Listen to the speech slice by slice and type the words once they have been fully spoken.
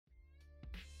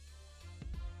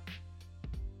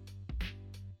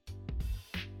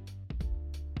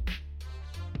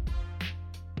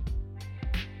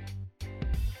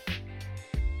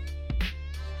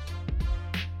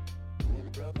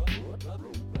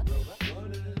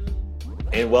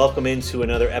And welcome into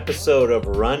another episode of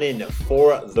Running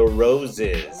for the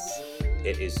Roses.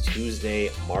 It is Tuesday,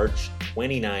 March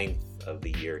 29th of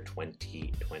the year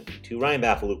 2022. Ryan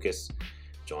Bafalukas,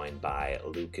 joined by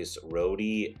Lucas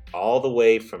Rohde, all the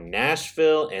way from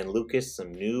Nashville. And Lucas,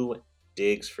 some new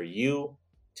digs for you.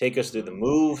 Take us through the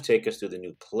move. Take us through the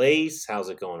new place. How's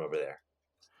it going over there?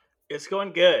 It's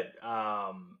going good.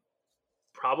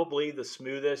 Probably the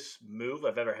smoothest move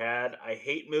I've ever had. I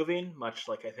hate moving, much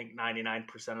like I think 99%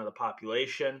 of the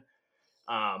population.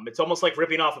 It's almost like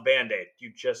ripping off a Band-Aid.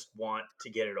 You just want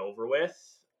to get it over with.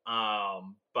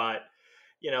 But,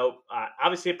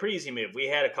 obviously a pretty easy move. We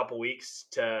had a couple weeks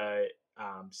to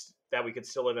that we could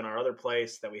still live in our other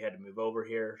place, that we had to move over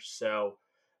here. So,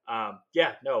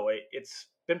 it's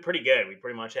been pretty good. We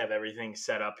pretty much have everything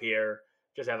set up here.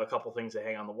 Just have a couple things to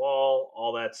hang on the wall,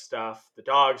 all that stuff. The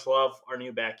dogs love our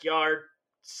new backyard,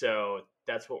 so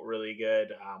that's what really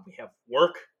good. We have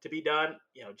work to be done,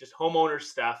 just homeowner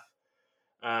stuff,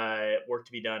 work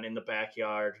to be done in the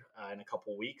backyard in a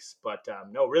couple weeks. But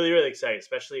no, really, really excited,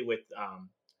 especially with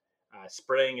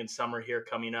spring and summer here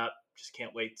coming up. Just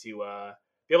can't wait to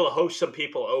be able to host some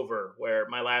people over. Where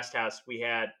my last house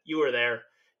you were there.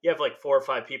 You have like 4 or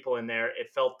 5 people in there.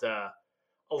 It felt a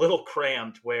little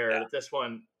crammed, where this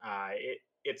one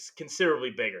it's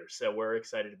considerably bigger, so we're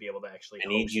excited to be able to actually I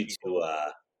need host you people.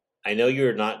 to I know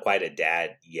you're not quite a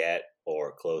dad yet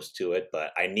or close to it,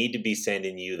 but I need to be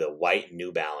sending you the white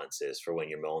New Balances for when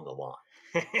you're mowing the lawn.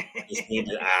 Just need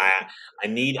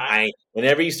to,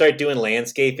 whenever you start doing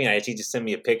landscaping, I actually just send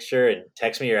me a picture and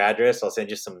text me your address. I'll send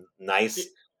you some nice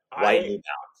white New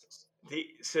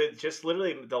Balances. So just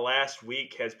literally the last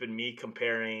week has been me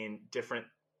comparing different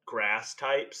grass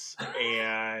types,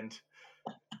 and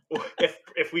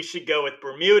if we should go with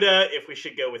Bermuda, if we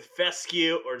should go with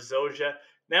fescue or zoysia.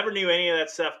 Never knew any of that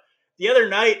stuff. The other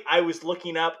night I was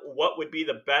looking up what would be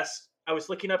the best. I was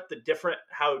looking up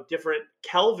how different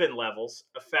Kelvin levels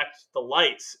affect the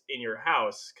lights in your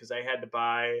house, because I had to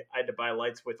buy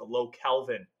lights with a low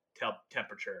Kelvin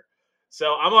temperature.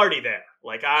 So I'm already there.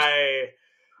 Like I'm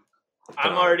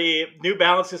already, New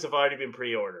Balances have already been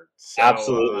pre-ordered. So,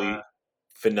 absolutely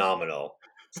phenomenal.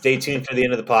 Stay tuned for the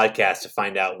end of the podcast to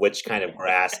find out which kind of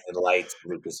grass and lights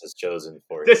Lucas has chosen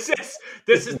for this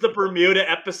is the Bermuda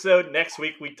episode. Next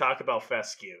week we talk about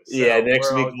fescue. So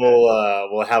next week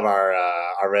we'll have our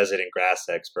resident grass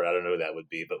expert. I don't know who that would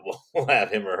be, but we'll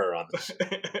have him or her on the show.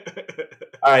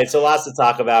 All right, so lots to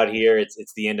talk about here.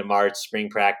 It's the end of March, spring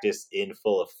practice in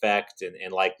full effect,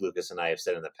 and like Lucas and I have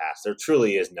said in the past, there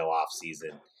truly is no off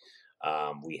season.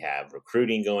 We have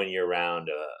recruiting going year round,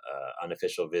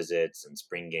 unofficial visits, and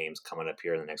spring games coming up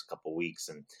here in the next couple weeks,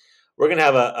 and we're going to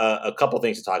have a couple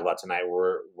things to talk about tonight.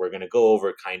 We're going to go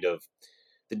over kind of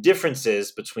the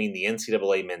differences between the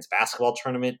NCAA men's basketball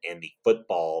tournament and the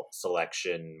football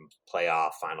selection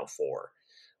playoff Final Four.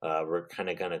 We're kind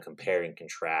of going to compare and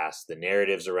contrast the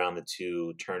narratives around the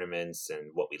two tournaments and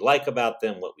what we like about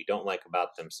them, what we don't like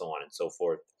about them, so on and so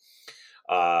forth.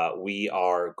 We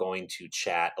are going to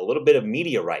chat a little bit of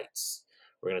media rights.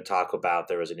 We're going to talk about,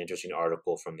 there was an interesting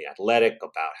article from The Athletic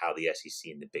about how the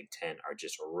SEC and the Big Ten are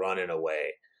just running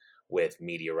away with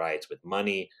media rights, with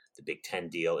money. The Big Ten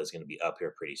deal is going to be up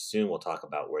here pretty soon. We'll talk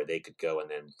about where they could go.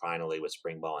 And then finally, with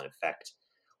spring ball in effect,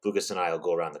 Lucas and I will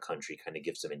go around the country, kind of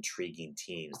give some intriguing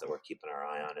teams that we're keeping our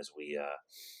eye on as we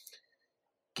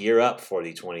gear up for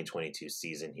the 2022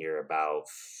 season here, about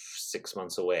 6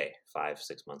 months away,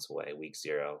 5-6 months away, week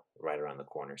 0, right around the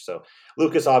corner. So,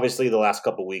 Lucas, obviously the last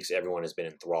couple of weeks, everyone has been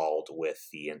enthralled with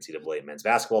the NCAA men's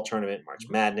basketball tournament, March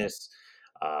Madness.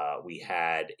 We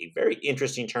had a very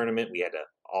interesting tournament. We had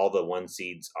all the 1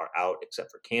 seeds are out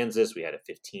except for Kansas. We had a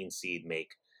 15 seed make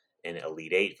an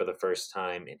Elite 8 for the first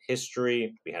time in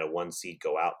history. We had a 1 seed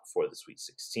go out before the Sweet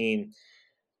 16.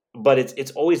 But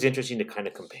it's always interesting to kind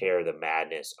of compare the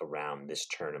madness around this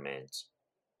tournament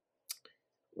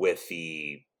with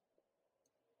the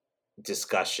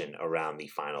discussion around the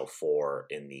Final Four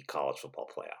in the college football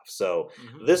playoff. So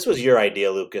this was your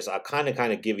idea, Lucas. I'll kind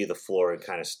of give you the floor and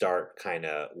kind of start kind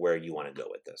of where you want to go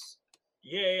with this.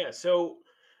 Yeah. So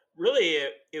really,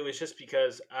 it was just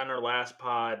because on our last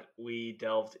pod, we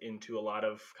delved into a lot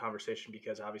of conversation,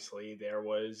 because obviously there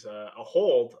was a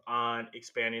hold on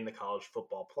expanding the college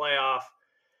football playoff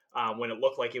when it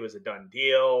looked like it was a done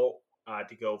deal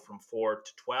to go from 4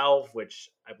 to 12, which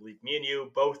I believe me and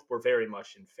you both were very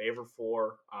much in favor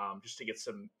for, just to get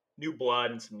some new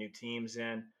blood and some new teams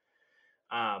in.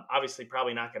 Obviously,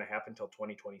 probably not going to happen until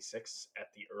 2026 at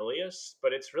the earliest,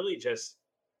 but it's really just,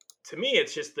 to me,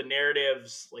 it's just the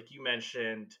narratives, like you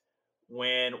mentioned,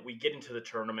 when we get into the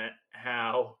tournament,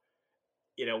 how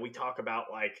we talk about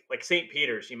like St.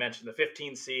 Peter's. You mentioned the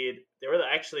 15 seed. They were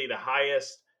actually the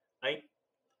highest. I think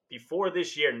before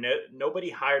this year, nobody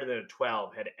higher than a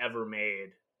 12 had ever made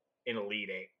an Elite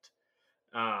Eight.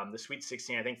 The Sweet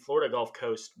 16. I think Florida Gulf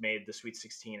Coast made the Sweet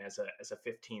 16 as a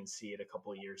 15 seed a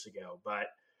couple of years ago. But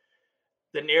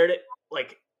the narrative,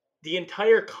 like the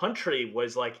entire country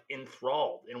was like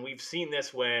enthralled, and we've seen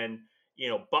this when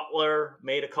Butler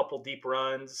made a couple deep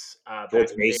runs George back in the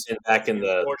day. Mason back in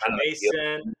the George kind of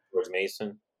Mason, George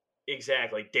Mason.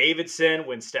 exactly. Davidson,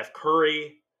 when Steph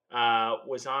Curry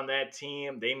was on that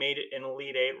team, they made it an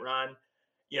Elite Eight run.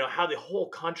 How the whole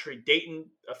country, Dayton,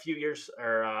 a few years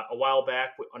or a while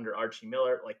back under Archie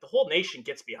Miller, like the whole nation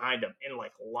gets behind him and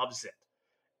like loves it.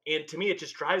 And to me, it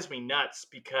just drives me nuts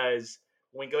because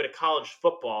when we go to college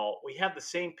football, we have the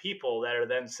same people that are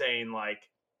then saying like,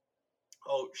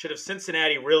 "Oh, should have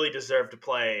Cincinnati really deserved to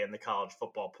play in the college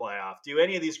football playoff? Do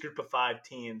any of these Group of Five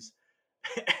teams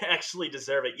actually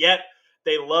deserve it?" Yet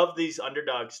they love these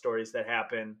underdog stories that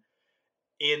happen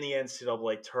in the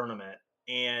NCAA tournament.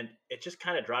 And it just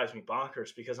kind of drives me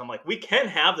bonkers because I'm like, we can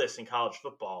have this in college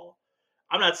football.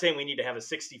 I'm not saying we need to have a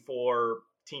 64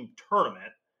 team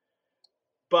tournament,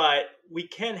 but we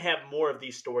can have more of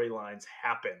these storylines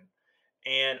happen.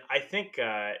 And I think,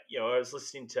 I was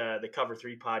listening to the Cover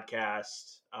 3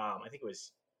 podcast, I think it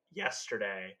was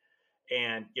yesterday.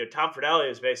 And, Tom Fornelli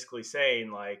was basically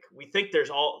saying, like, we think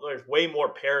there's way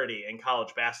more parity in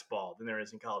college basketball than there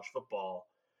is in college football.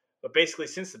 But basically,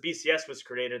 since the BCS was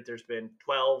created, there's been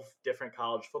 12 different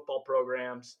college football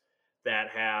programs that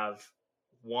have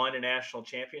won a national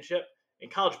championship. In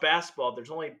college basketball,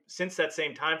 since that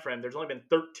same time frame, there's only been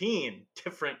 13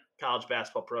 different college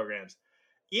basketball programs.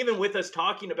 Even with us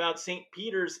talking about St.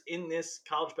 Peter's in this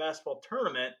college basketball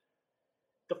tournament,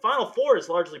 the Final Four is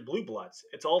largely blue bloods.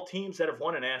 It's all teams that have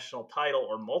won a national title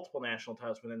or multiple national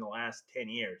titles within the last 10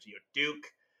 years. Duke,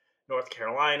 North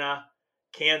Carolina,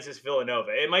 Kansas,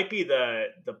 Villanova. It might be the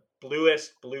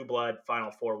bluest blue blood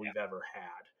Final Four we've ever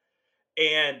had.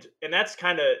 And that's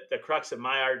kind of the crux of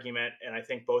my argument, and I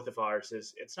think both of ours,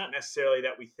 is it's not necessarily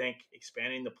that we think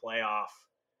expanding the playoff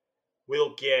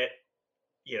will get,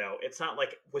 it's not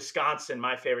like Wisconsin,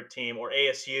 my favorite team, or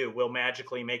ASU will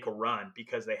magically make a run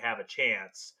because they have a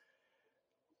chance.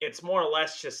 It's more or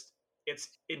less just it's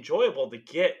enjoyable to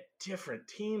get different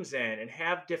teams in and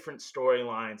have different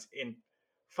storylines and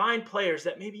find players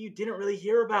that maybe you didn't really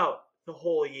hear about the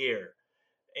whole year.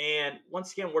 And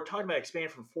once again, we're talking about expanding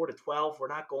from 4 to 12. We're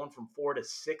not going from 4 to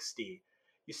 60.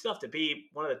 You still have to be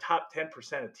one of the top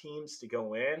 10% of teams to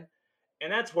go in.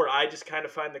 And that's where I just kind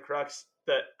of find the crux.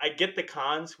 That I get the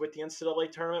cons with the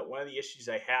NCAA tournament. One of the issues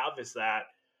I have is that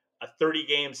a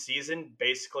 30-game season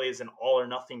basically is an all or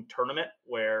nothing tournament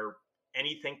where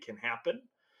anything can happen.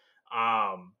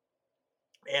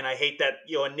 And I hate that,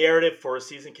 a narrative for a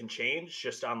season can change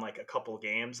just on like a couple of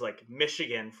games, like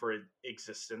Michigan for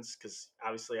existence, because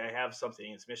obviously I have something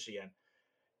against Michigan.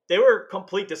 They were a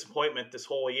complete disappointment this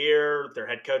whole year. Their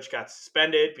head coach got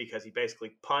suspended because he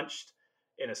basically punched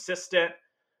an assistant.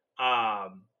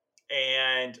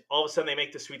 And all of a sudden they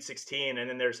make the Sweet 16, and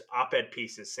then there's op-ed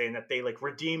pieces saying that they like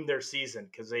redeemed their season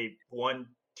because they won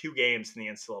 2 games in the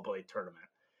NCAA tournament.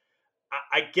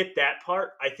 I get that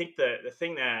part. I think the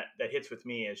thing that hits with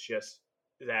me is just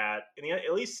that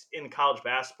at least in college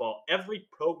basketball, every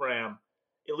program,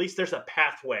 at least there's a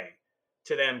pathway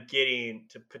to them getting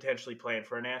to potentially playing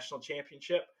for a national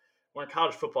championship. Where in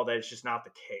college football, that is just not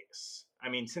the case. I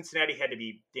mean, Cincinnati had to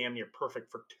be damn near perfect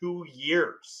for 2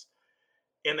 years,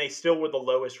 and they still were the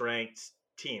lowest ranked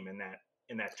team in that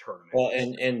tournament. Well,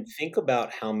 and think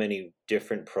about how many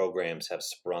different programs have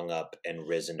sprung up and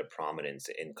risen to prominence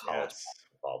in college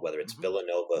basketball, whether it's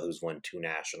Villanova, who's won 2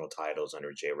 national titles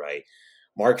under Jay Wright.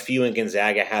 Mark Few and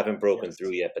Gonzaga haven't broken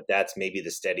through yet, but that's maybe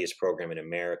the steadiest program in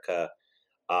America.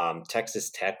 Texas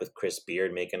Tech with Chris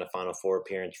Beard making a Final Four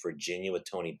appearance. Virginia with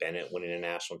Tony Bennett winning a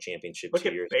national championship. Look 2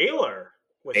 at years Baylor.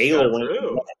 Baylor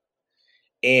winning.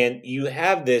 And you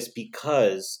have this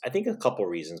because I think a couple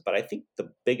reasons, but I think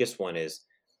the biggest one is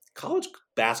college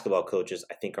basketball coaches,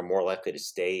 I think, are more likely to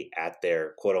stay at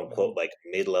their quote unquote like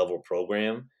mid-level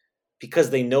program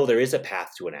because they know there is a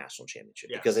path to a national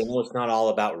championship, because they know it's not all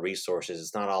about resources.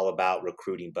 It's not all about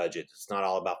recruiting budgets. It's not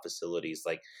all about facilities.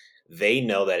 Like, they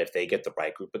know that if they get the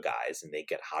right group of guys and they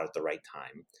get hot at the right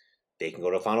time, they can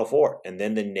go to a Final Four. And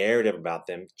then the narrative about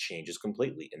them changes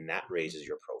completely, and that raises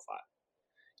your profile.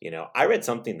 I read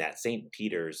something that St.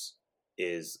 Peter's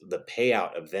is the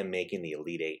payout of them making the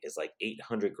Elite Eight is like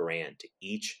 $800,000 to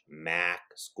each MAC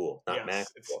school, not MAC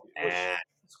school, MAC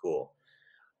school.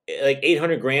 Like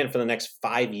 $800,000 for the next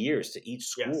 5 years to each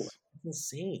school. That's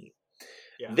insane.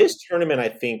 Yeah. This tournament, I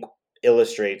think,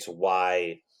 illustrates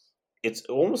why it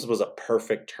almost was a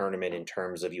perfect tournament in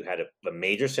terms of you had a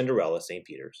major Cinderella, St.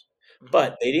 Peter's, Hmm.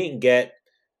 but they didn't get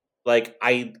like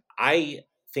I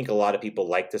think a lot of people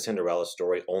like the Cinderella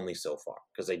story only so far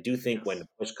because I do think when Yes.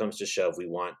 push comes to shove, we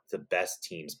want the best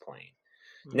teams playing.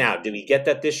 Hmm. Now, did we get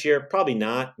that this year? Probably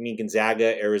not. I mean,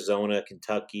 Gonzaga, Arizona,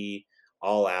 Kentucky,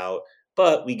 all out.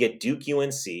 But we get Duke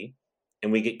UNC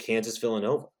and we get Kansas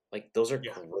Villanova. Like, those are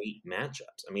Yeah. great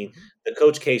matchups. I mean, Hmm. the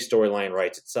Coach K storyline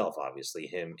writes itself, obviously.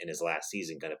 Him in his last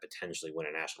season going to potentially win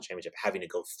a national championship, having to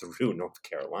go through North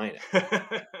Carolina.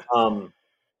 Um,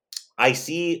 I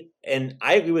see, and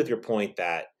I agree with your point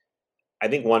that I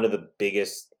think one of the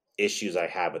biggest issues I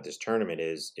have with this tournament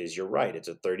is you're right. It's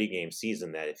a 30-game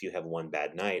season that if you have one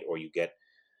bad night or you get,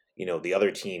 the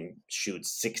other team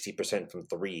shoots 60% from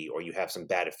three or you have some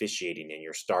bad officiating and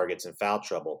your star gets in foul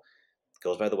trouble, it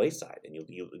goes by the wayside. And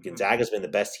Hmm. Gonzaga's been the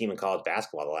best team in college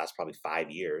basketball the last probably 5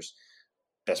 years,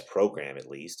 best program at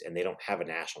least, and they don't have a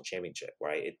national championship,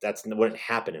 right? That's wouldn't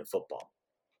happen in football.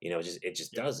 It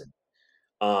just Yeah. doesn't.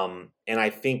 And I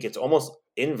think it's almost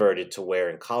inverted to where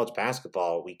in college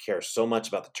basketball we care so much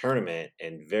about the tournament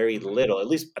and very Hmm. little, at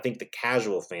least I think the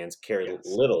casual fans care Yes.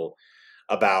 little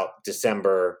about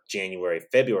December, January,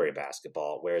 February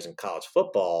basketball. Whereas in college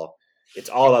football, it's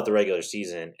all about the regular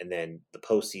season, and then the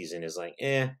postseason is like,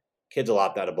 kids will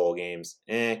opt out of bowl games.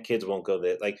 Kids won't go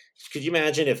there. Like, could you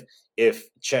imagine if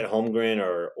Chet Holmgren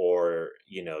or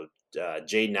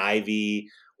Jaden Ivey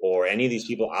or any of these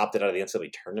people opted out of the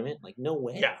NCAA tournament? Like, no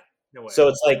way. Yeah. No way. So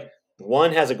it's like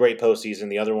one has a great postseason,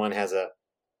 the other one has a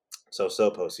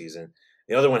so-so postseason,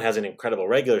 the other one has an incredible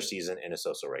regular season and a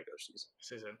so-so regular season.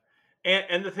 Season.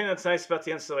 And the thing that's nice about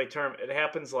the NCAA term, it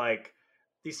happens like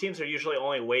these teams are usually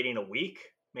only waiting a week,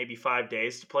 maybe 5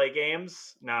 days to play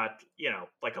games, not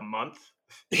like a month.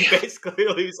 You Yeah. basically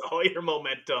lose all your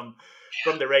momentum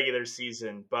from the regular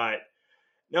season. But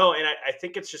no, and I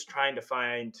think it's just trying to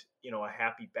find a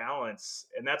happy balance,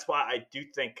 and that's why I do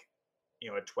think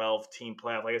a 12-team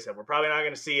playoff. Like I said, we're probably not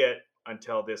going to see it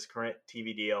until this current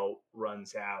TV deal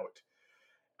runs out.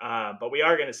 But we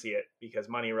are going to see it because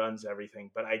money runs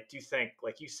everything. But I do think,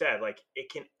 like you said, like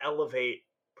it can elevate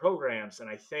programs, and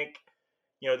I think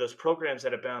those programs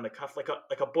that have been on the cuff, like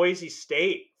a Boise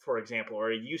State, for example,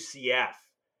 or a UCF,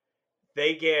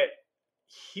 they get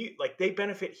like they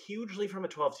benefit hugely from a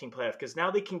 12-team playoff because now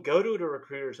they can go to the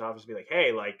recruiter's office and be like,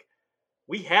 hey, like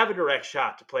we have a direct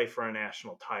shot to play for a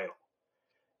national title.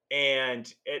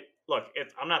 And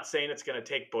I'm not saying it's going to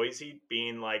take Boise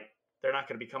being like they're not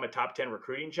going to become a top 10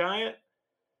 recruiting giant,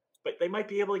 but they might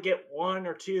be able to get one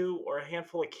or two or a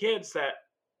handful of kids that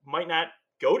might not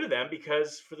go to them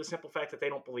because for the simple fact that they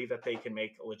don't believe that they can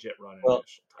make a legit run in a Well,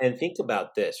 national and title. think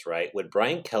about this, right? Would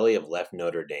Brian Kelly have left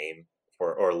Notre Dame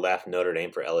or left Notre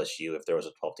Dame for LSU if there was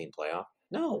a 12-team playoff?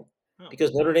 No, Oh,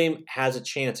 because Notre Dame has a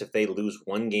chance if they lose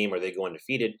one game or they go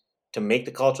undefeated to make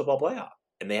the college football playoff,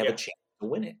 and they have a yeah, chance to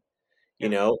win it.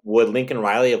 yeah, Would Lincoln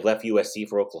Riley have left USC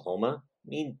for Oklahoma? I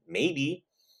mean, maybe,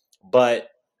 but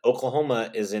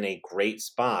Oklahoma is in a great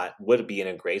spot, would be in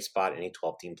a great spot in a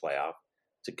 12-team playoff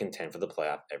to contend for the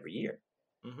playoff every year.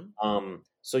 hmm,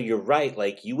 So you're right.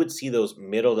 Like you would see those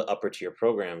middle to upper tier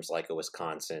programs like a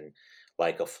Wisconsin,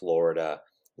 like a Florida,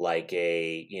 like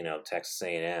a Texas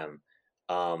A&M.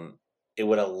 It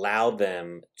would allow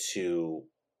them to.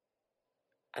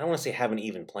 I don't want to say have an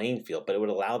even playing field, but it would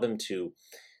allow them to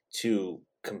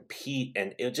compete,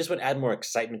 and it just would add more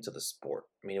excitement to the sport.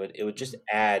 I mean, it would just hmm,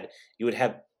 add. You would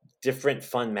have different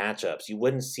fun matchups. You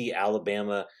wouldn't see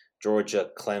Alabama, Georgia,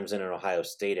 Clemson, and Ohio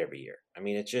State every year. I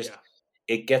mean, yeah,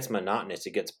 it gets monotonous,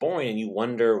 it gets boring, and you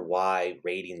wonder why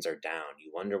ratings are down.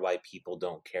 You wonder why people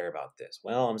don't care about this.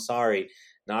 Well, I'm sorry,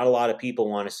 not a lot of people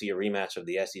want to see a rematch of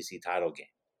the SEC title game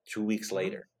 2 weeks hmm,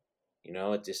 later.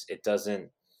 It doesn't.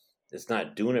 It's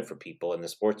not doing it for people, and the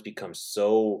sports become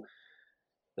so.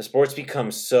 There's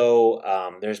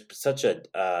such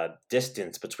a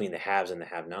distance between the haves and the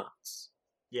have-nots.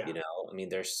 yeah, I mean,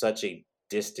 there's such a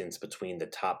distance between the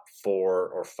top 4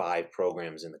 or 5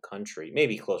 programs in the country,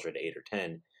 maybe closer to 8 or 10,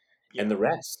 and yeah, the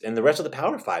rest of the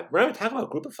Power Five. We're not even talking about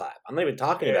Group of Five. I'm not even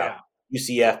talking about yeah,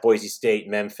 UCF, Boise State,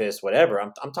 Memphis, whatever.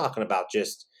 I'm talking about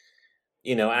just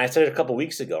and I said it a couple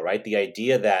weeks ago, right? The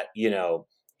idea that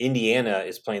Indiana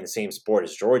is playing the same sport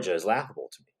as Georgia is laughable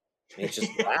to me. I mean, it's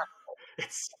just yeah. laughable.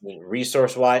 It's I mean,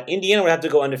 resource wise, Indiana would have to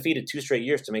go undefeated 2 straight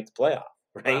years to make the playoff,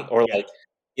 right? wow, Or yeah, like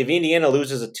if Indiana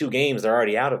loses 2 games, they're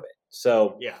already out of it.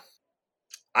 So yeah,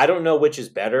 I don't know which is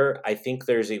better. I think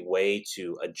there's a way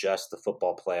to adjust the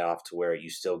football playoff to where you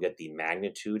still get the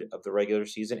magnitude of the regular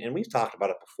season. And we've talked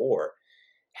about it before.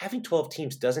 having 12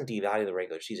 teams doesn't devalue the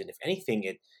regular season. If anything,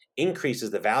 it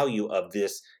increases the value of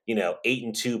this,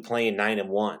 8-2 playing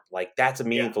 9-1. Like that's a Yeah.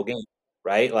 meaningful game,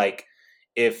 right? Like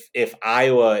if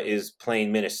Iowa is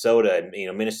playing Minnesota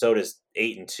and Minnesota's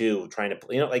 8-2 trying to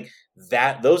play, like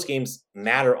that, those games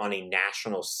matter on a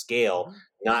national scale,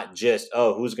 not just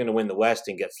who's going to win the West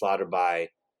and get slaughtered by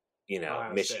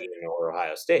Michigan or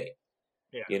Ohio State.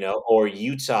 Yeah. Or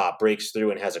Utah breaks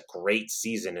through and has a great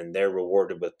season and they're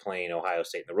rewarded with playing Ohio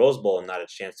State in the Rose Bowl and not a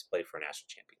chance to play for a national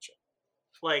championship.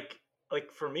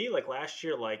 Like for me, like last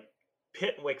year, like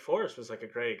Pitt and Wake Forest was like a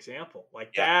great example.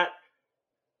 Like Yeah. that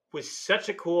was such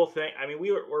a cool thing. I mean,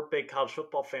 we're big college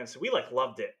football fans, so we like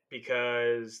loved it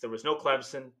because there was no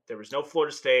Clemson, there was no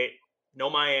Florida State, no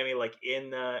Miami, like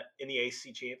in the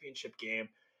AC championship game.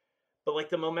 But like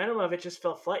the momentum of it just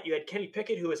fell flat. You had Kenny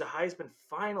Pickett, who was a Heisman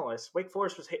finalist. Wake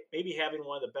Forest was maybe having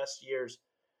one of the best years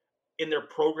in their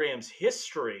program's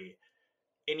history,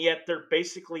 and yet they're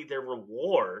basically their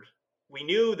reward. We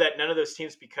knew that none of those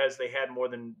teams, because they had more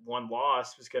than one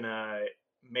loss, was going to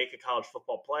make a college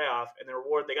football playoff. And the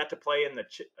reward, they got to play in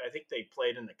I think they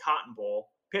played in the Cotton Bowl.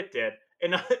 Pitt did,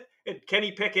 and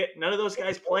Kenny Pickett. None of those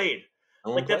guys played.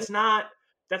 Like that's not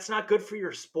good for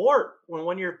your sport when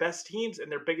one of your best teams in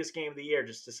their biggest game of the year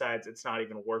just decides it's not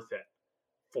even worth it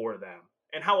for them.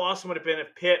 And how awesome would it have been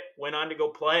if Pitt went on to go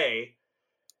play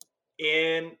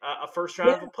in a first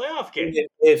round of a playoff game?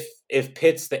 If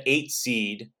Pitt's the 8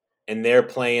 seed and they're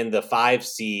playing the 5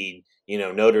 seed,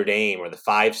 Notre Dame, or the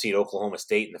 5 seed Oklahoma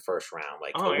State in the first round,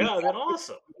 like oh yeah, that'd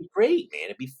awesome. It'd be great, man.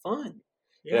 It'd be fun.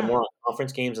 Yeah. You have more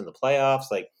conference games in the playoffs.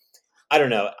 Like, I don't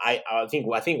know. I think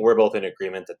we're both in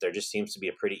agreement that there just seems to be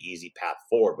a pretty easy path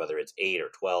forward, whether it's 8 or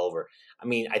 12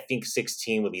 I think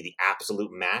 16 would be the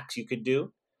absolute max you could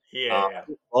do. Yeah.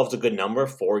 12 is a good number.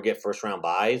 4 get first round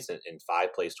buys, and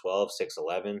 5 plays 12, 6,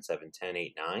 11, 7, 10,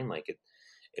 8, 9. Like it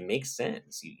makes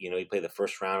sense. You play the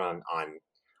first round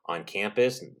on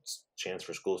campus, and it's a chance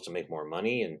for schools to make more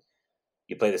money, and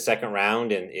you play the second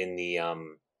round in the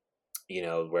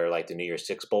where like the New Year's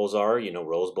Six bowls are,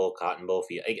 Rose Bowl, Cotton Bowl.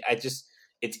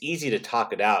 It's easy to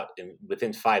talk it out, and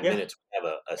within 5 minutes we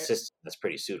have a system that's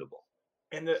pretty suitable.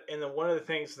 And one of the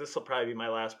things, this will probably be my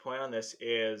last point on this,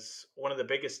 is one of the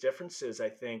biggest differences I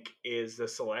think is the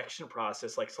selection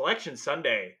process. Like Selection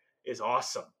Sunday is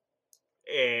awesome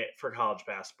for college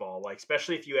basketball. Like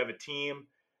especially if you have a team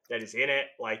that is in it,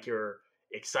 like you're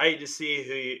excited to see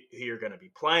who you're going to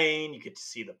be playing. You get to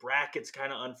see the brackets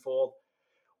kind of unfold.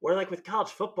 Where like with college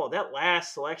football, that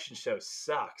last selection show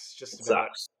sucks about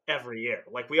every year.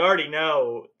 Like we already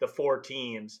know the 4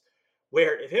 teams.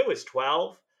 Where if it was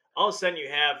 12, all of a sudden you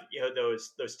have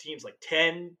those teams like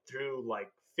 10 through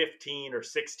like 15 or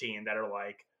 16 that are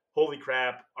like, holy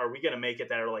crap, are we going to make it?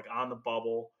 That are like on the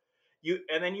bubble.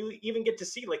 And then you even get to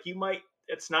see like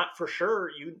it's not for sure.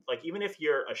 You like even if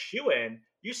you're a shoe-in,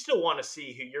 you still want to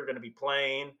see who you're going to be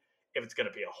playing. If it's going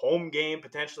to be a home game,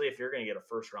 potentially, if you're going to get a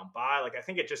first round bye, like I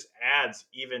think it just adds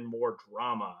even more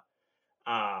drama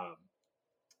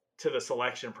to the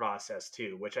selection process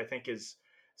too, which I think is,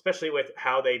 especially with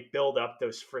how they build up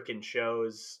those freaking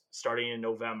shows starting in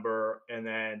November. And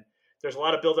then there's a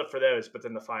lot of build up for those, but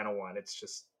then the final one, it's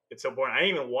so boring. I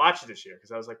didn't even watch it this year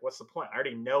because I was like, what's the point? I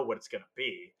already know what it's going to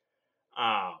be.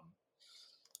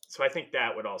 So I think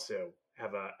that would also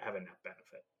have a net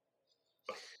benefit.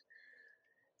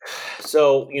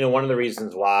 So, one of the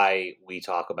reasons why we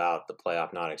talk about the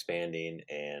playoff not expanding,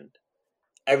 and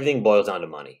everything boils down to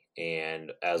money.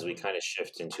 And as we kind of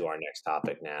shift into our next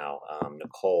topic now,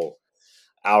 Nicole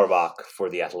Auerbach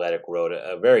for The Athletic wrote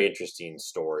a very interesting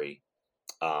story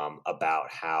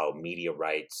about how media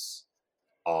rights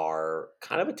are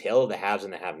kind of a tale of the haves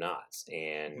and the have-nots.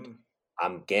 And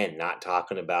I'm, again, not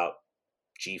talking about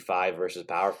G5 versus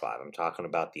Power 5. I'm talking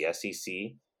about the SEC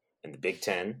and the Big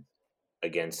Ten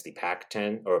against the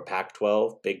Pac-10 or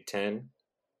Pac-12, Big Ten,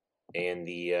 and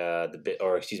the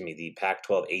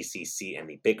Pac-12, ACC, and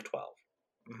the Big 12,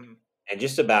 and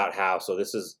just about how. So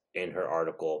this is in her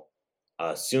article.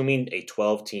 Assuming a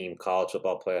 12-team college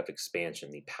football playoff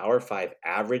expansion, the Power 5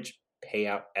 average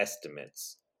payout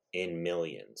estimates in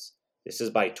millions. This is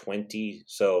by 20.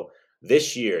 So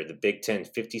this year, the Big Ten,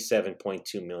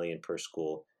 $57.2 million per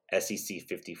school. SEC,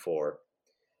 54.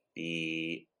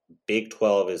 The Big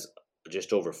 12 is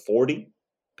just over 40.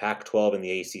 Pac-12 and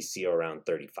the ACC are around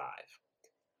 35.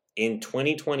 In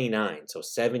 2029, so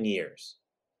 7 years,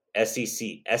 SEC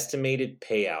estimated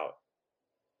payout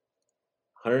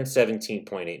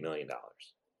 $117.8 million.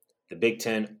 The Big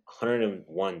Ten,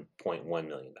 $101.1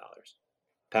 million.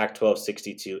 Pac-12,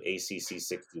 62, ACC,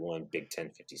 61, Big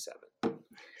Ten, 57.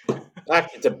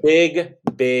 It's a big,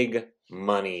 big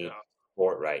money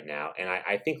sport right now. And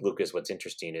I think, Lucas, what's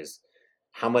interesting is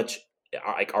how much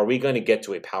are we going to get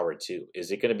to a power two?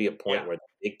 Is it going to be a point Yeah. where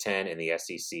the Big Ten and the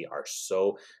SEC are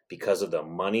so, because of the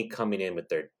money coming in with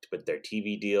their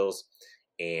TV deals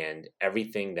and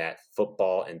everything that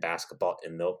football and basketball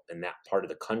in that part of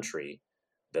the country,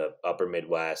 the upper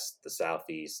Midwest, the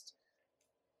Southeast,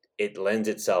 it lends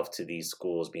itself to these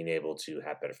schools being able to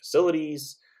have better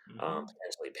facilities,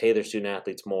 potentially pay their student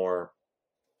athletes more.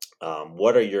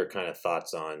 What are your kind of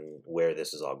thoughts on where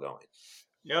this is all going?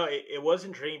 No, it was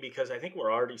intriguing because I think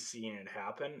we're already seeing it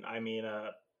happen. I mean,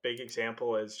 a big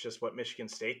example is just what Michigan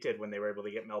State did when they were able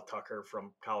to get Mel Tucker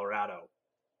from Colorado.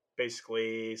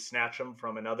 Basically, snatch him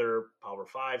from another Power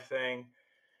Five thing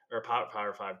or a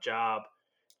Power Five job.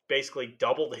 Basically,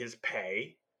 doubled his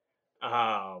pay.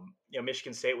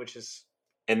 Michigan State, which is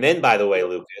And then, by the way,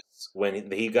 Lucas,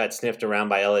 when he got sniffed around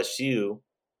by LSU,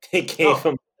 they gave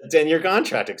him a 10-year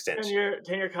contract extension.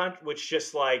 10-year contract, which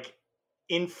just like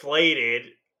inflated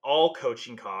all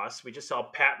coaching costs. We just saw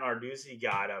Pat Narduzzi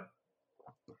got a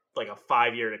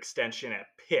 5-year extension at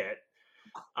Pitt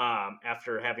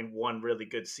after having one really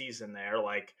good season there.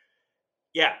 Like,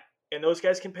 yeah, and those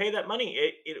guys can pay that money.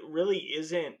 It really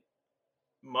isn't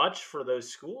much for those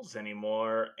schools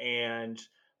anymore. And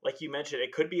like you mentioned,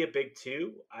 it could be a big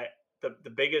two.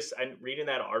 The biggest, I'm reading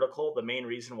that article, the main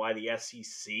reason why the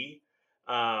SEC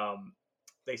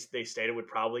they stated would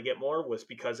probably get more was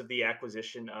because of the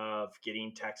acquisition of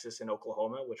getting Texas and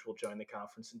Oklahoma, which will join the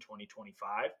conference in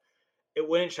 2025. It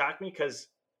wouldn't shock me because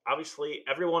obviously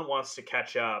everyone wants to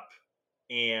catch up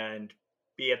and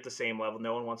be at the same level.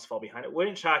 No one wants to fall behind. It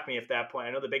wouldn't shock me if that point,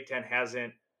 I know the Big Ten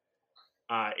hasn't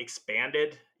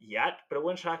expanded yet, but it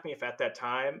wouldn't shock me if at that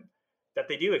time that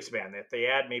they do expand, that they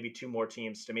add maybe 2 more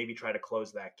teams to maybe try to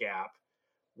close that gap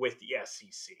with the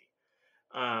SEC.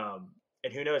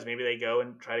 And who knows, maybe they go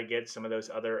and try to get some of those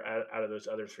other out of those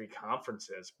other 3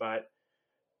 conferences. But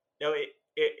no,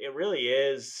 it really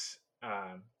is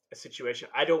a situation.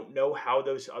 I don't know how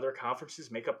those other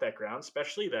conferences make up that ground,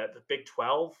 especially the Big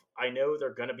 12. I know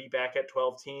they're going to be back at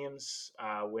 12 teams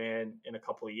when in a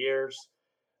couple of years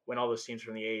when all those teams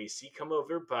from the AAC come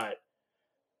over, but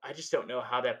I just don't know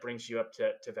how that brings you up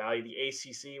to value. The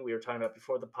ACC, we were talking about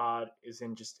before the pod, is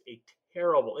in just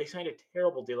they signed a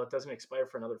terrible deal that doesn't expire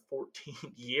for another 14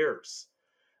 years.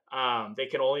 They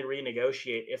can only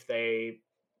renegotiate if they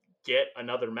get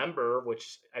another member,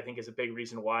 which I think is a big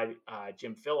reason why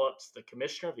Jim Phillips, the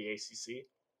commissioner of the ACC,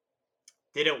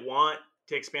 didn't want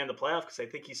to expand the playoff because I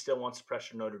think he still wants to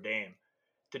pressure Notre Dame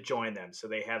to join them so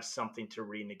they have something to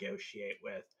renegotiate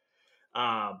with.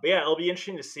 But yeah, it'll be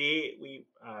interesting to see.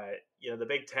 The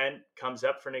Big Ten comes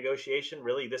up for negotiation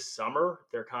really this summer.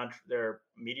 Their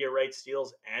media rights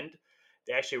deals end.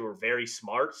 They actually were very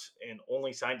smart and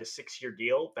only signed a 6-year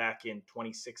deal back in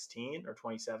 2016 or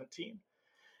 2017.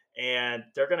 And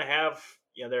they're going to have,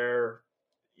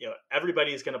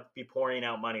 everybody's going to be pouring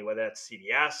out money, whether that's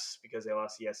CBS because they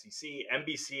lost the SEC.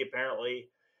 NBC apparently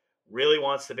really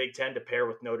wants the Big Ten to pair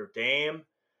with Notre Dame.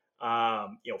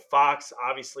 Fox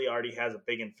obviously already has a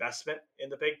big investment in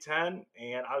the Big Ten,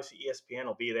 and obviously ESPN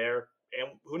will be there. And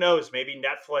who knows, maybe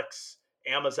Netflix,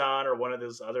 Amazon, or one of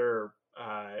those other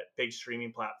big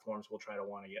streaming platforms will try to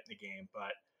want to get in the game.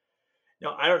 But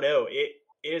no, I don't know. It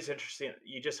is interesting.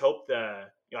 You just hope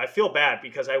I feel bad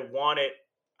because I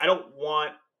don't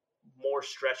want more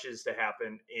stretches to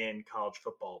happen in college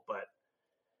football, but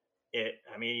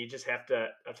you just have to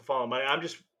follow money. I'm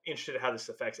just interested in how this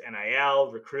affects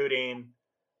NIL, recruiting,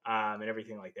 and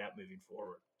everything like that moving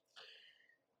forward.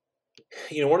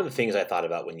 One of the things I thought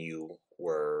about when you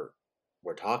were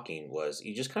talking was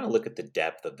you just kind of look at the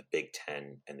depth of the Big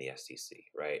Ten and the SEC,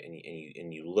 right?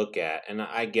 And you look at, and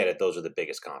I get it, those are the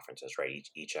biggest conferences, right?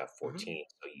 Each have 14,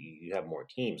 so you have more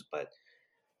teams, but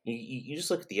you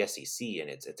just look at the SEC and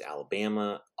it's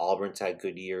Alabama, Auburn's had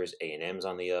good years, A&M's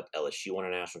on the up, LSU won a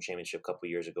national championship a couple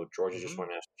of years ago, Georgia just won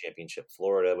a national championship,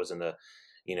 Florida was in the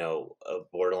a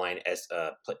borderline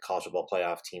college football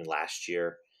playoff team last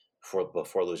year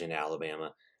before losing to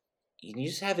Alabama. You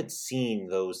just haven't seen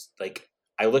those. Like,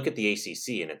 I look at the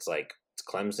ACC and it's like it's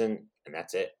Clemson and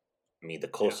that's it. I mean, the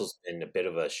Coastal's been a bit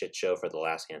of a shit show for the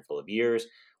last handful of years.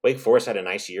 Wake Forest had a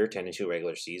nice year, 10-2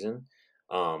 regular season.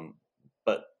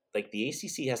 But like the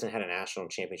ACC hasn't had a national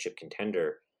championship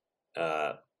contender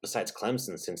besides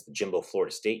Clemson since the Jimbo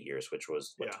Florida State years, which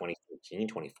was 2013,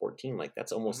 2014. Like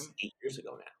that's almost 8 years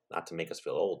ago now. Not to make us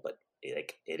feel old, but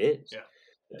it is. Yeah.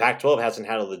 The Pac-12 hasn't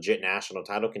had a legit national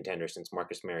title contender since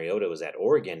Marcus Mariota was at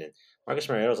Oregon, and Marcus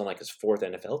Mariota's on like his 4th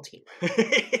NFL team. You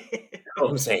know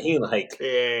what I'm saying? Like,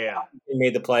 yeah. He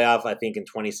made the playoff, I think, in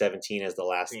 2017 as the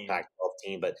last Pac-12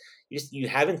 team, but you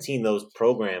haven't seen those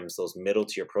programs, those middle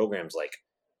tier programs, like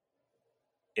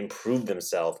improve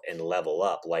themselves and level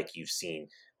up like you've seen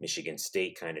Michigan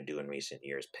State kind of do in recent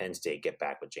years. Penn State get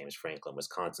back with James Franklin.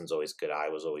 Wisconsin's always good.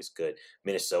 Iowa's always good.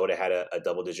 Minnesota had a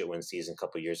double-digit win season a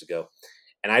couple of years ago.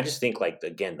 And I just think, like,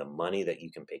 again, the money that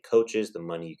you can pay coaches, the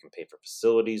money you can pay for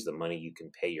facilities, the money you can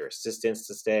pay your assistants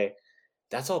to stay,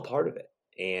 that's all part of it.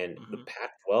 And the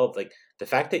Pac-12, like, the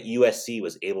fact that USC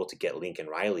was able to get Lincoln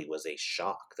Riley was a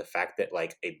shock. The fact that,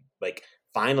 like,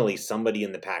 finally somebody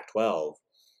in the Pac-12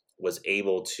 was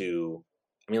able to,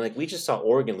 I mean, like, we just saw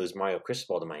Oregon lose Mario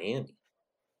Cristobal to Miami.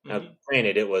 Now,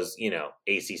 granted, it was,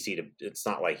 ACC it's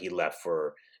not like he left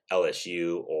for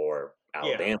LSU or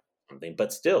Alabama or something,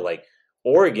 but still, like,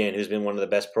 Oregon, who's been one of the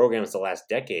best programs the last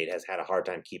decade, has had a hard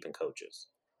time keeping coaches.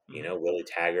 Willie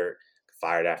Taggart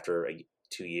fired after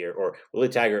 2 years, or Willie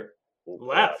Taggart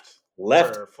left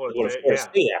for Florida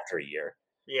State after a year.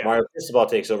 Yeah. Mario Cristobal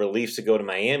takes over the Leafs to go to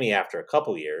Miami after a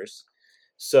couple years.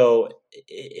 So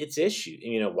it's issue.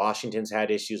 Washington's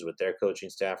had issues with their coaching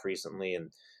staff recently,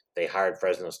 and they hired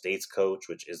Fresno State's coach,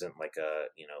 which isn't like a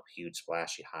huge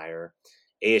splashy hire.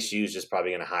 ASU is just probably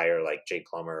going to hire like Jake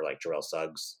Plummer, like Jarrell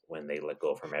Suggs when they let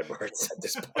go from Edwards at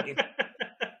this point.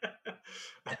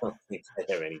 I don't think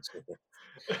they have any chance.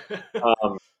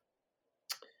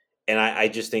 And I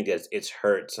just think that it's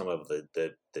hurt some of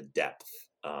the depth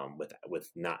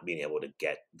with not being able to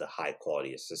get the high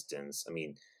quality assistants. I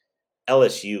mean,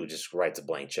 LSU just writes a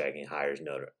blank check and hires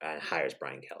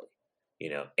Brian Kelly.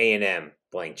 A&M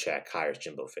blank check hires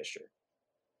Jimbo Fisher.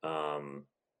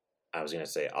 I was going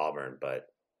to say Auburn, but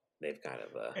they've kind of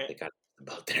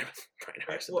about there with Brian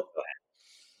Harsin.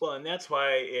 Well, and that's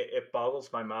why it boggles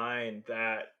my mind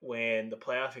that when the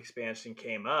playoff expansion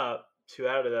came up, 2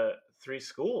 out of the 3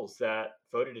 schools that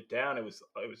voted it down, it was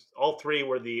all 3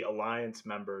 were the alliance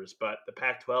members, but the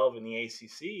Pac-12 and the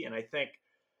ACC, and I think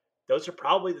those are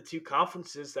probably the 2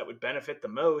 conferences that would benefit the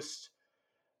most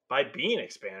by being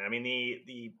expanded. I mean,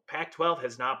 the Pac-12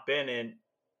 has not been in,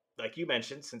 like you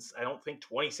mentioned, since I don't think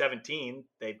 2017.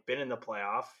 They've been in the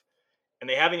playoff, and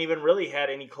they haven't even really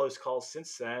had any close calls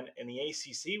since then. And the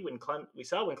ACC, when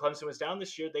Clemson was down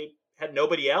this year, they had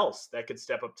nobody else that could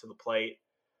step up to the plate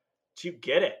to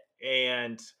get it.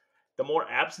 And the more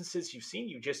absences you've seen,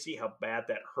 you just see how bad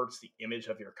that hurts the image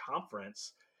of your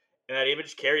conference. And that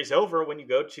image carries over when you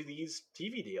go to these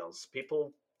TV deals.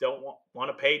 People don't want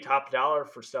to pay top dollar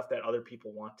for stuff that other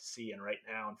people want to see. And right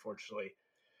now, unfortunately,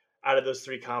 out of those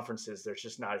 3 conferences, there's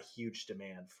just not a huge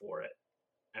demand for it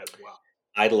as well.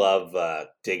 I love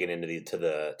digging into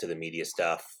the media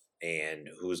stuff and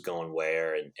who's going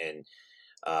where. And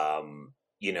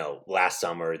last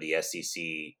summer, the SEC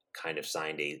kind of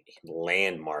signed a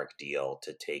landmark deal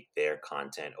to take their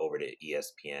content over to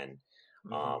ESPN.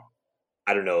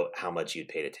 I don't know how much you'd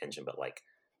paid attention, but like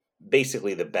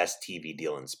basically the best TV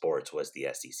deal in sports was the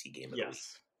SEC game of the week.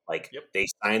 Like they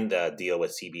signed the deal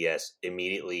with CBS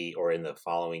immediately, or in the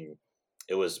following,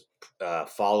 it was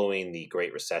following the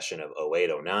Great Recession of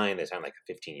 08-09. They signed like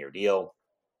a 15-year deal,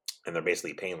 and they're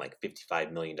basically paying like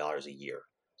 $55 million a year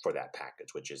for that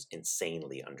package, which is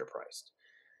insanely underpriced.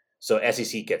 So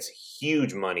SEC gets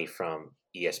huge money from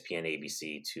ESPN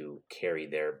ABC to carry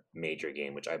their major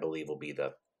game, which I believe will be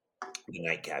the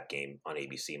nightcap game on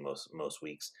ABC most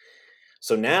weeks.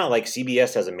 So now, like,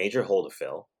 CBS has a major hole to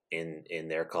fill in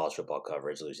their college football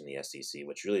coverage, losing the SEC,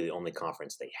 which really the only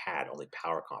conference they had, only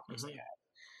power conference they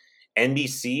had.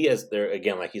 NBC, as there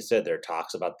again, like you said, there are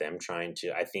talks about them trying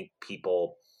to. I think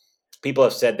people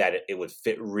have said that it would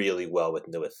fit really well with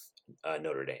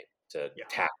Notre Dame to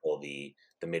tackle the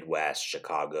Midwest,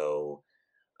 Chicago,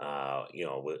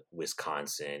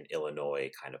 Wisconsin,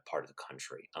 Illinois, kind of part of the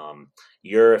country.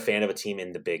 You're a fan of a team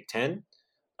in the Big Ten.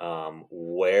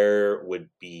 Where would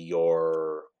be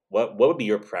your what would be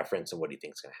your preference, and what do you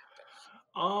think is going to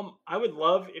happen? I would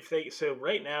love if so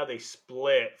right now they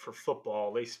split for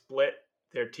football. They split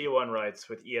their T1 rights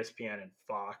with ESPN and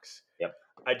Fox. Yep.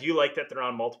 I do like that they're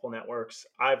on multiple networks.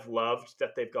 I've loved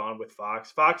that they've gone with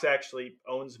Fox. Fox actually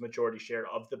owns majority share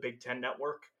of the Big Ten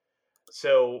network.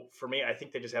 So for me, I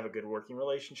think they just have a good working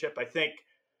relationship. I think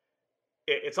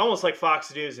it's almost like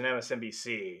Fox News and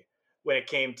MSNBC when it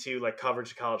came to like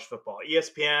coverage of college football.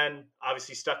 ESPN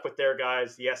obviously stuck with their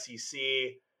guys, the SEC,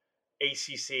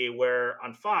 ACC, where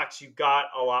on Fox you got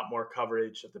a lot more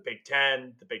coverage of the Big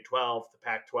Ten, the Big 12, the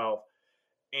Pac-12.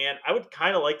 And I would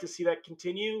kind of like to see that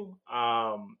continue.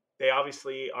 They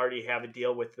obviously already have a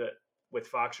deal with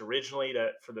Fox originally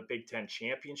for the Big Ten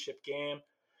championship game.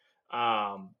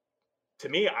 To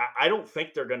me, I don't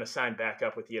think they're going to sign back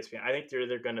up with ESPN. I think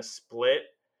they're going to split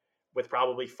with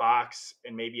probably Fox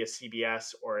and maybe a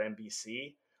CBS or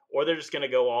NBC, or they're just going to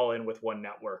go all in with one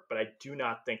network. But I do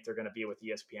not think they're going to be with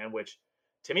ESPN, which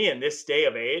to me in this day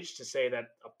of age, to say that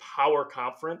a power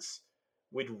conference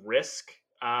would risk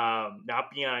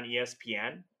not being on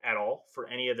ESPN at all for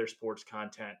any of their sports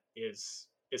content is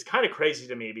kind of crazy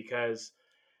to me, because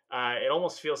it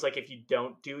almost feels like if you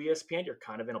don't do ESPN, you're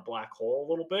kind of in a black hole a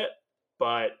little bit.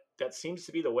 But that seems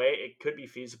to be the way. It could be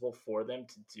feasible for them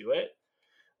to do it.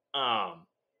 Um,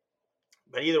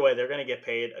 but either way, they're going to get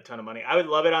paid a ton of money. I would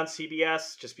love it on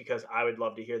CBS just because I would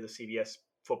love to hear the CBS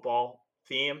football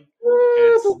theme. And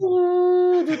it's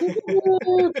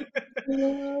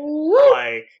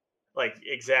like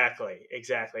exactly.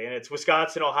 And it's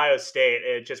Wisconsin, Ohio State.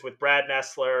 It just with Brad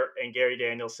Nessler and Gary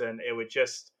Danielson, it would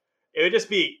just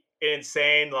be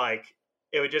insane. Like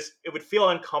it would feel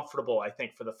uncomfortable, I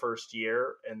think, for the first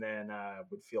year, and then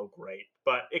would feel great.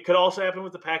 But it could also happen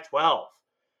with the Pac-12.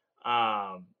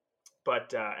 And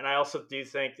I also do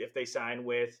think if they sign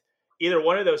with either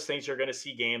one of those things, you're going to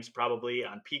see games probably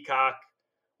on Peacock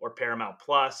or Paramount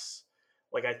Plus.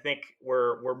 Like I think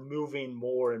we're moving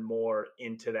more and more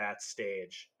into that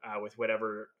stage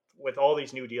with all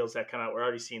these new deals that come out. We're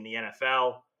already seeing the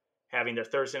NFL having their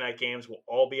Thursday night games will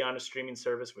all be on a streaming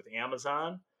service with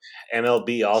Amazon.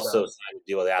 MLB also signed a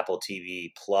deal with Apple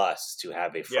TV Plus to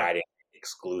have a Friday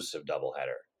exclusive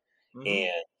doubleheader. Mm-hmm.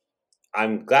 And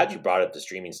I'm glad you brought up the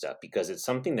streaming stuff, because it's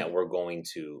something that we're going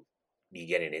to be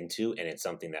getting into, and it's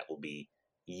something that will be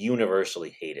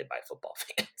universally hated by football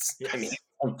fans. Yes.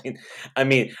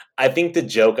 I think the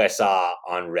joke I saw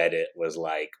on Reddit was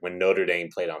like when Notre Dame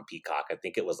played on Peacock, I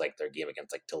think it was like their game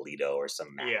against like Toledo or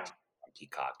some match on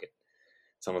Peacock. And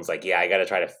someone's like, I got to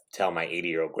try to tell my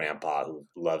 80-year-old grandpa who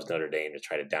loves Notre Dame to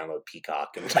try to download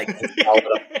Peacock and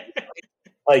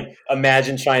like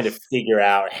imagine trying to figure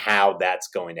out how that's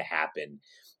going to happen.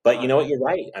 But you know what? You're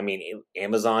right. I mean,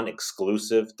 Amazon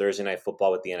exclusive Thursday Night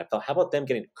Football with the NFL. How about them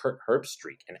getting Kurt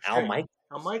Herbstreit and Al Michaels?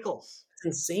 Al Michaels. It's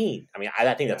insane. I mean,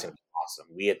 I think that's going to be awesome.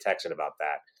 We had texted about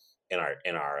that in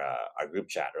our group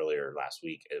chat earlier last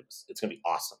week. It's going to be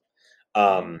awesome.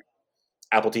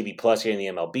 Apple TV Plus here in the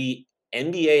MLB.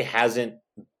 NBA hasn't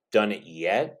done it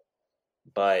yet,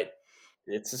 but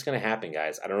it's just going to happen,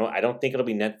 guys. I don't know. I don't think it'll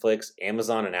be Netflix.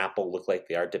 Amazon and Apple look like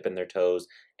they are dipping their toes.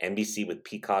 NBC with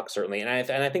Peacock, certainly. And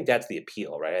I think that's the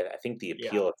appeal, right? I think the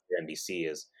appeal of NBC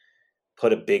is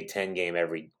put a Big Ten game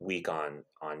every week on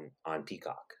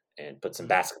Peacock and put some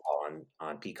basketball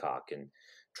on Peacock and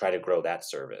try to grow that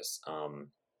service.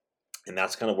 And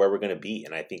that's kind of where we're going to be.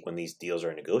 And I think when these deals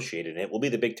are negotiated, and it will be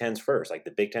the Big Ten's first, like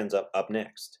the Big Ten's up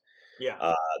next.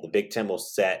 Yeah. The Big Ten will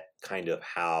set kind of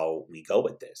how we go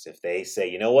with this. If they say,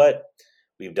 you know what,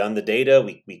 we've done the data,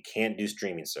 we can't do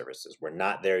streaming services. We're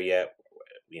not there yet.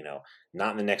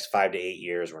 Not in the next 5 to 8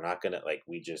 years. We're not going to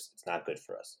it's not good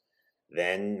for us.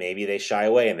 Then maybe they shy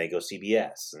away and they go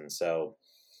CBS. And so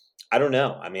I don't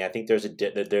know. I mean, I think there's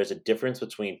a difference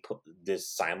between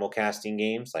this simulcasting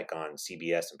games like on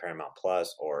CBS and Paramount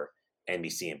Plus or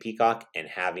NBC and Peacock and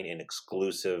having an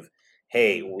exclusive,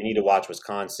 hey, we need to watch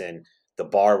Wisconsin. The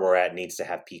bar we're at needs to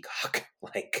have Peacock.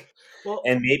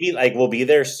 And maybe we'll be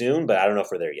there soon, but I don't know if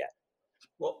we're there yet.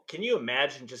 Well, can you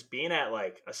imagine just being at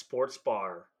like a sports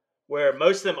bar where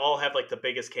most of them all have like the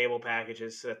biggest cable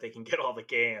packages so that they can get all the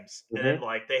games. Mm-hmm. And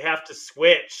then they have to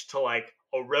switch to like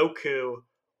a Roku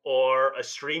or a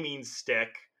streaming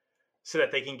stick so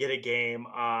that they can get a game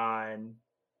on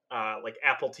like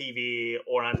Apple TV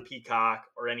or on Peacock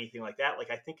or anything like that.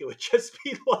 I think it would just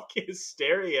be like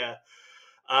hysteria.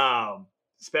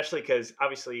 Especially because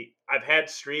obviously I've had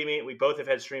streaming. We both have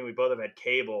had streaming. We both have had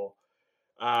cable.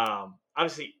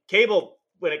 Obviously cable,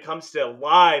 when it comes to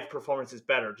live performance, is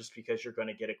better just because you're going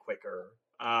to get it quicker.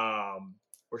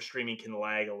 Where streaming can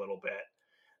lag a little bit.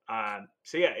 I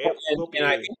think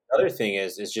the other thing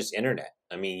is just internet.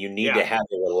 I mean, you need to have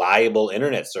a reliable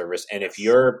internet service. And if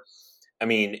you're,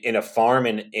 in a farm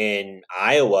in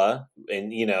Iowa,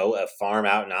 and a farm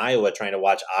out in Iowa trying to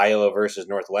watch Iowa versus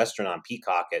Northwestern on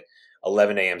Peacock at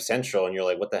 11 a.m. Central, and you're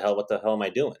like, what the hell am I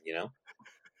doing?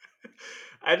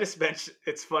 I just mentioned,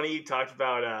 it's funny you talked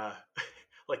about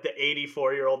the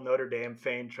 84-year-old Notre Dame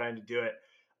fan trying to do it.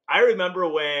 I remember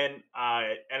when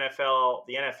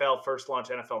the NFL first launched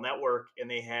NFL Network, and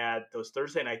they had those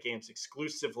Thursday night games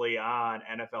exclusively on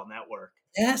NFL Network.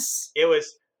 Yes.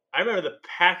 I remember the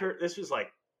Packers, this was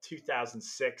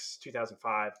 2006,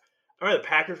 2005. I remember the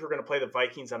Packers were going to play the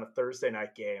Vikings on a Thursday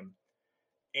night game.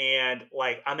 And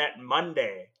on that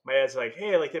Monday, my dad's like,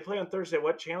 hey, they play on Thursday.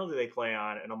 What channel do they play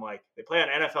on? And I'm like, they play on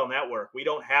NFL Network. We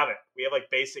don't have it. We have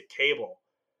basic cable.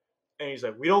 And he's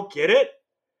like, we don't get it?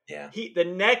 Yeah. The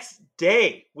next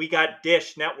day we got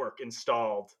Dish Network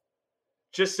installed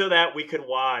just so that we could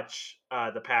watch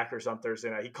the Packers on Thursday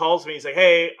night. He calls me. He's like,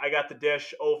 "Hey, I got the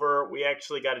Dish over. We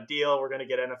actually got a deal. We're going to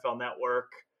get NFL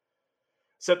Network."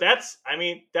 So that's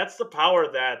the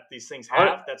power that these things Hon-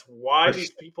 have. That's why for these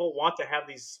sure. people want to have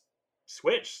these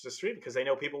switch to stream because they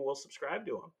know people will subscribe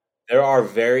to them.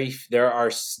 There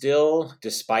are still,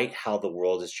 despite how the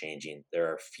world is changing, there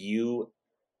are few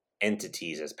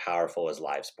entities as powerful as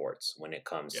live sports when it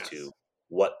comes to Yes.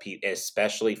 what people,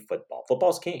 especially football.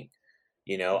 Football's king.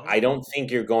 Hmm. I don't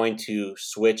think you're going to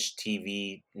switch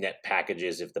TV net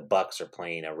packages if the Bucks are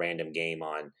playing a random game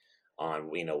on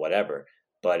whatever.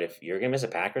 But if you're gonna miss a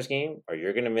Packers game, or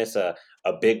you're gonna miss a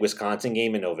big Wisconsin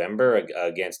game in November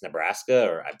against Nebraska,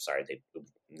 or I'm sorry,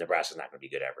 Nebraska's not gonna be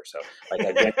good ever. So like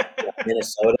against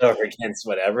Minnesota or against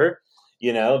whatever,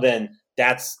 then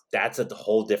that's a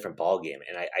whole different ball game.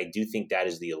 And I do think that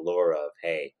is the allure of,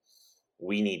 hey,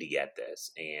 we need to get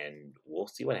this, and we'll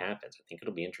see what happens. I think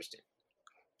it'll be interesting.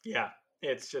 Yeah,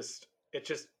 it just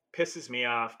pisses me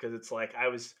off because it's like I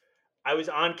was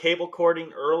on cable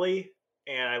cording early,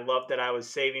 and I loved that I was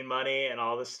saving money and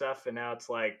all this stuff, and now it's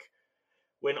like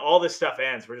when all this stuff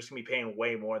ends, we're just gonna be paying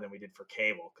way more than we did for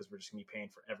cable because we're just gonna be paying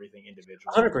for everything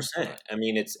individually. But 100%. I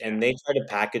mean, yeah, and they try to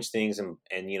package things and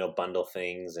bundle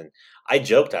things. And I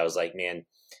joked, I was like, man,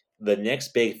 the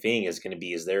next big thing is going to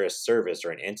be, is there a service or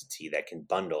an entity that can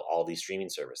bundle all these streaming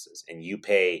services, and you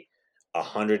pay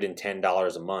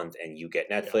 $110 a month and you get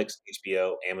yeah. Netflix,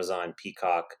 HBO, Amazon,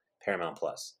 Peacock, Paramount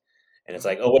Plus, and it's Hmm.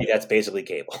 like, oh wait, that's basically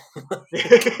cable.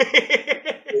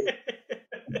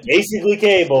 Basically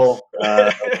cable.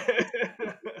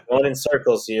 Going in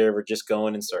circles here. We're just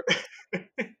going in circles.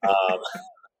 Um,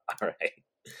 all right.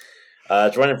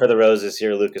 It's running for the roses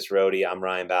here, Lucas Rohde. I'm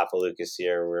Ryan Lucas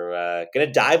here. We're going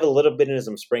to dive a little bit into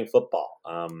some spring football.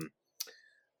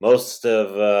 Most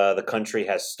of the country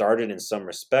has started in some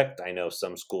respect. I know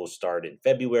some schools start in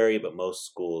February, but most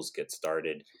schools get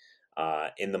started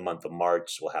in the month of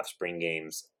March. We'll have spring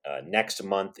games next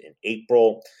month in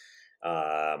April.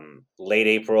 Late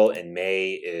April and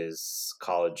May is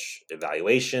college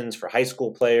evaluations for high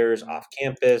school players off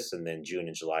campus, and then June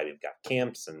and July we've got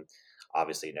camps, and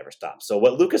obviously it never stops. So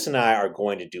what Lucas and I are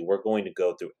going to do, we're going to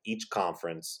go through each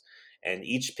conference and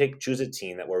each choose a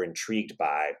team that we're intrigued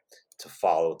by to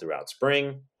follow throughout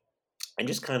spring, and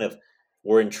just kind of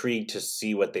we're intrigued to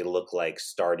see what they look like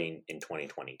starting in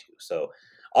 2022. So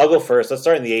I'll go first. Let's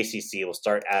start in the ACC.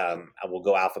 We'll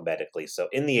go alphabetically. So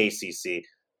in the ACC,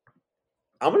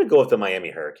 I'm going to go with the Miami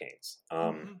Hurricanes.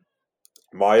 Hmm.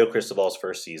 Mario Cristobal's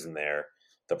first season there.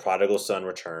 The prodigal son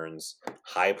returns,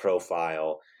 high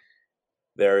profile.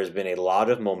 There has been a lot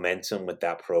of momentum with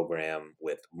that program,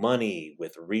 with money,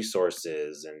 with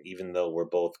resources, and even though we're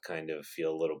both kind of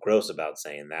feel a little gross about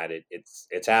saying that,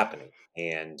 it's happening.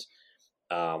 And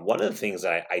one of the things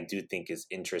that I do think is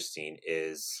interesting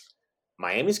is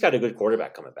Miami's got a good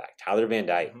quarterback coming back, Tyler Van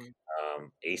Dyke, Hmm.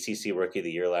 ACC Rookie of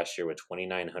the Year last year with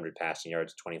 2,900 passing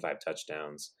yards, 25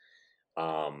 touchdowns.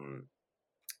 Um,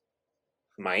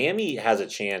 Miami has a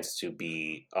chance to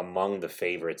be among the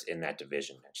favorites in that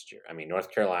division next year. I mean,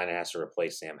 North Carolina has to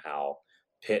replace Sam Howell.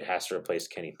 Pitt has to replace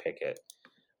Kenny Pickett.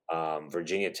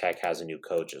 Virginia Tech has a new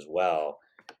coach as well,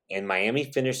 and Miami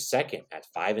finished second at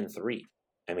 5-3.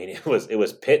 I mean, it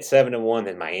was Pitt 7-1,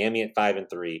 then Miami at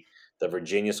 5-3, the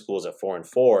Virginia schools at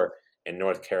 4-4, and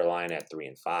North Carolina at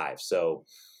 3-5. So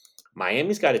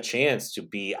Miami's got a chance to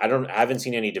be. I haven't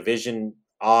seen any division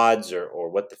odds or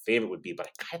what the favorite would be, but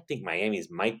I kind of think Miami's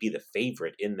might be the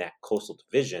favorite in that Coastal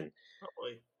Division.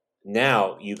 Probably.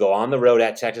 Now you go on the road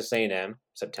at Texas A&M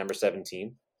September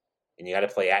 17th, and you got to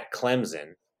play at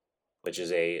Clemson, which is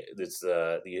this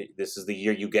is the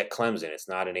year you get Clemson. It's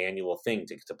not an annual thing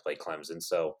to play Clemson,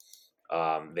 so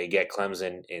they get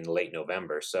Clemson in late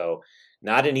November. So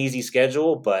not an easy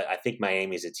schedule, but I think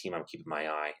Miami is a team I'm keeping my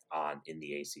eye on in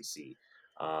the ACC.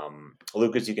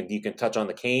 Lucas, you can touch on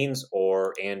the Canes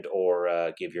or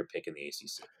give your pick in the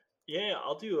ACC. Yeah,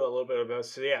 I'll do a little bit of both.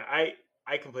 So yeah,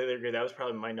 I completely agree. That was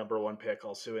probably my number one pick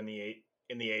also in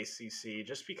in the ACC,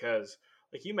 just because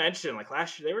like you mentioned, like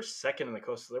last year they were second in the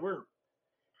Coastal.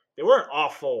 They weren't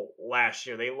awful last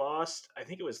year. They lost, I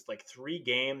think it was like 3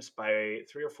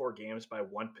 or 4 games by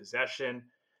one possession.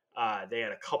 They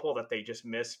had a couple that they just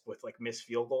missed with like missed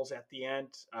field goals at the end.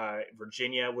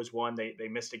 Virginia was one. They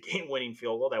missed a game winning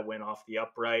field goal that went off the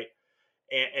upright.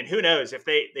 And who knows if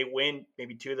they win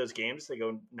maybe 2 of those games, they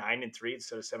go 9-3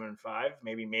 instead of 7-5.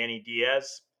 Maybe Manny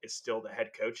Diaz is still the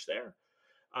head coach there.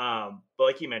 But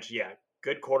like you mentioned, yeah,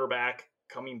 good quarterback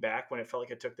coming back when it felt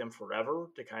like it took them forever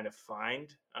to kind of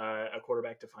find a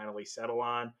quarterback to finally settle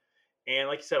on. And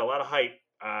like you said, a lot of hype,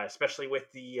 especially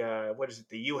with the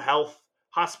the U Health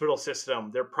hospital system.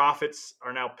 Their profits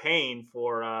are now paying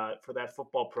for that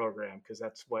football program because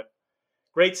that's what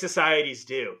great societies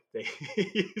do. They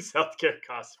use healthcare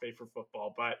costs to pay for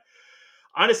football. But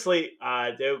honestly,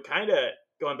 they're kind of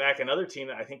going back another team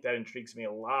that I think that intrigues me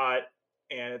a lot,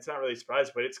 and it's not really a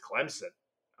surprise, but it's Clemson.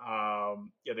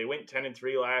 They went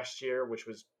 10-3 last year, which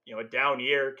was a down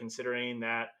year considering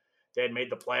that they had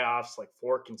made the playoffs like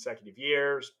 4 consecutive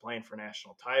years, playing for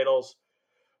national titles.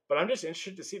 But I'm just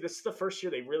interested to see, this is the first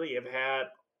year they really have had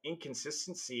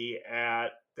inconsistency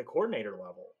at the coordinator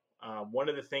level. One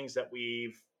of the things that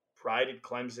we've prided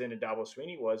Clemson and Dabo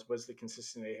Sweeney was the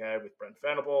consistency they had with Brent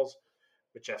Venables,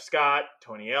 with Jeff Scott,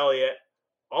 Tony Elliott.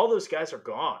 All those guys are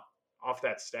gone off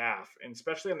that staff, and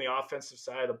especially on the offensive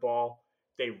side of the ball,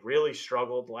 they really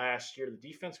struggled last year. The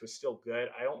defense was still good.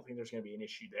 I don't think there's going to be an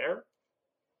issue there,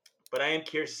 but I am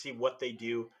curious to see what they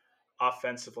do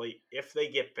offensively if they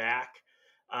get back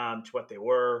to what they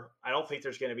were. I don't think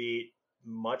there's going to be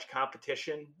much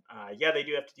competition. Yeah, they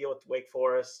do have to deal with Wake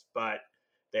Forest, but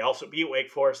they also beat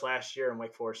Wake Forest last year, and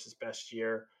Wake Forest's best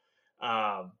year.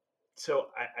 So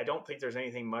I don't think there's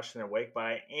anything much in their wake, but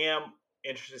I am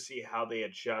interested to see how they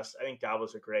adjust. I think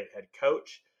Dabo's a great head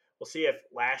coach. We'll see if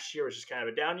last year was just kind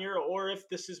of a down year, or if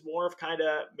this is more of kind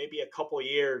of maybe a couple of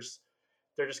years.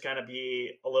 They're just going to be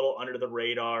a little under the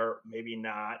radar, maybe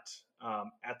not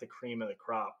at the cream of the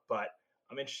crop. But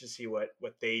I'm interested to see what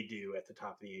they do at the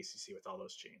top of the ACC with all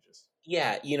those changes.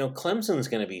 Yeah, Clemson's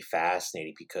going to be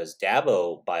fascinating because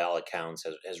Dabo, by all accounts,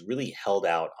 has really held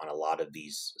out on a lot of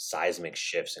these seismic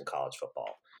shifts in college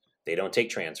football. They don't take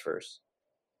transfers.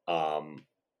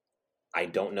 I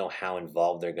don't know how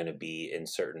involved they're going to be in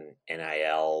certain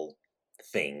NIL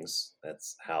things.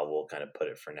 That's how we'll kind of put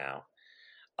it for now.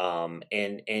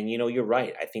 And you're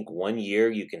right. I think 1 year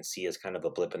you can see as kind of a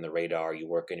blip in the radar. You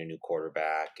work in a new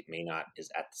quarterback. It may not is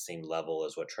at the same level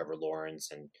as what Trevor Lawrence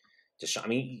and Deshaun. I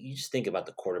mean, you just think about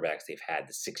the quarterbacks they've had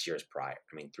the 6 years prior.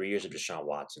 I mean, 3 years of Deshaun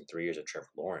Watson, 3 years of Trevor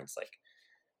Lawrence. Like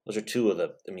those are two of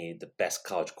the best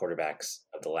college quarterbacks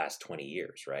of the last 20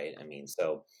 years, right? I mean,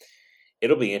 so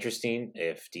it'll be interesting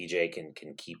if DJ can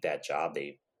keep that job.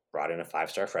 They brought in a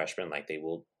 5-star freshman like they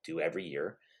will do every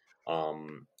year.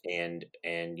 And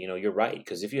you're right,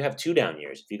 because if you have 2 down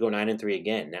years, if you go 9-3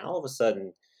 again, now all of a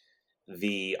sudden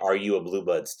are you a blue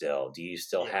blood still? Do you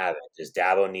still have it? Does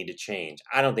Dabo need to change?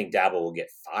 I don't think Dabo will get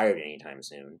fired anytime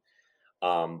soon.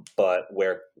 But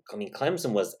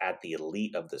Clemson was at the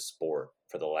elite of the sport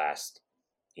for the last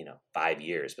 5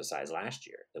 years besides last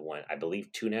year. They won, I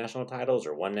believe, 2 national titles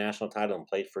or 1 national title and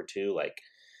played for 2, like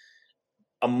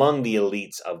among the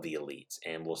elites of the elites.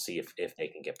 And we'll see if they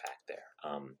can get back there.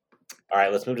 All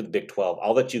right, let's move to the Big 12.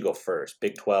 I'll let you go first.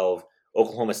 Big 12,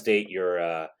 Oklahoma State,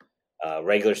 your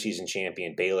regular season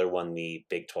champion. Baylor won the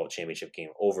Big 12 championship game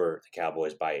over the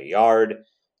Cowboys by a yard.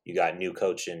 You got new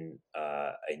coach and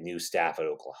a new staff at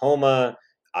Oklahoma.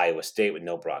 Iowa State with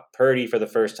no Brock Purdy for the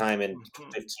first time in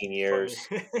 15 years.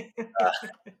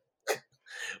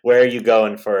 Where are you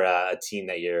going for a team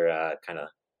that you're kind of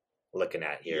looking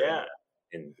at here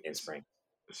in spring?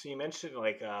 So you mentioned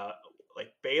like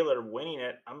Baylor winning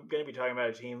it. I'm going to be talking about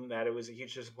a team that it was a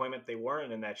huge disappointment they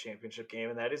weren't in that championship game,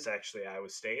 and that is actually Iowa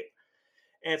State.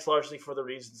 And it's largely for the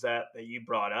reasons that you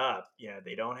brought up.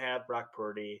 They don't have Brock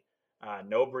Purdy,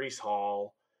 no Breece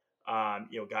Hall,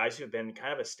 guys who have been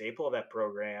kind of a staple of that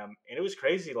program. And it was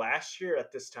crazy last year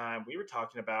at this time. We were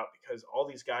talking about, because all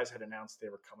these guys had announced they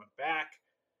were coming back,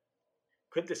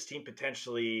 could this team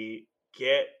potentially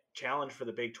get challenged for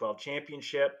the Big 12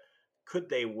 championship? Could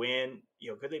they win?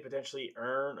 Could they potentially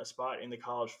earn a spot in the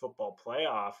college football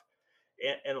playoff?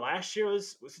 And last year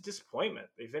was a disappointment.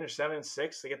 They finished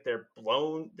 7-6. They get their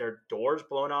doors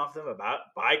blown off them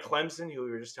by Clemson, who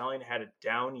we were just telling had a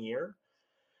down year,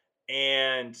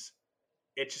 and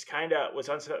it just kind of was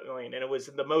unsettling. And it was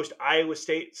the most Iowa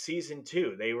State season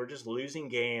too. They were just losing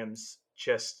games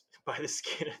just by the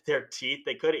skin of their teeth.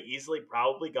 They could have easily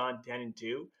probably gone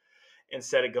 10-2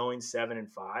 instead of going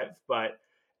 7-5,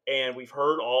 and we've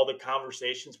heard all the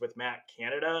conversations with Matt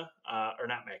Campbell.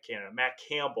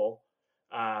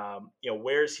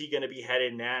 Where's he going to be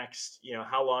headed next?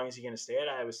 How long is he going to stay at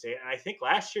Iowa State? And I think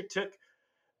last year took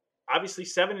obviously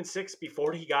 7-6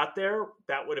 before he got there.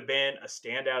 That would have been a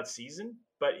standout season,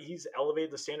 but he's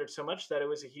elevated the standard so much that it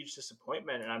was a huge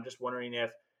disappointment. And I'm just wondering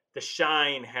if the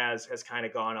shine has kind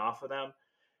of gone off of them,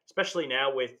 especially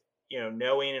now with,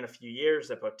 knowing in a few years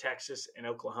that both Texas and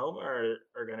Oklahoma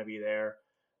are going to be there,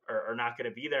 or are not going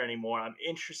to be there anymore. I'm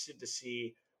interested to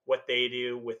see what they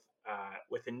do with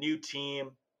a new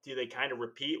team. Do they kind of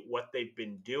repeat what they've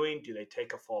been doing? Do they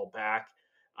take a fall back?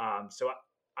 So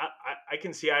I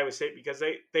can see Iowa State because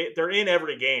they're in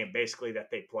every game basically that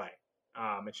they play.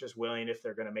 It's just willing if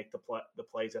they're going to make the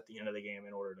plays at the end of the game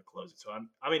in order to close it. So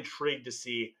I'm intrigued to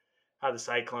see how the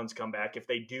Cyclones come back if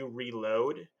they do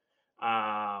reload,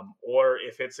 or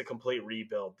if it's a complete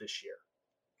rebuild this year.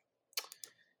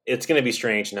 It's going to be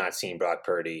strange not seeing Brock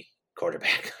Purdy,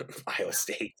 quarterback of Iowa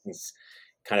State. He's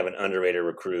kind of an underrated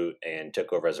recruit and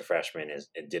took over as a freshman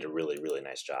and did a really, really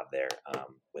nice job there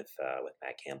with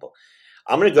Matt Campbell.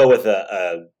 I'm going to go with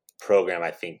a program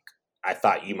I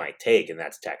thought you might take, and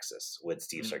that's Texas with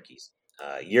Steve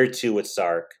Sarkisian. Year 2 with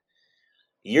Sark.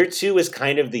 Year 2 is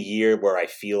kind of the year where I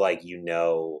feel like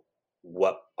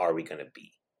what are we going to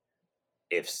be?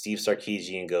 If Steve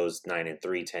Sarkisian goes 9-3,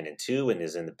 10-2, and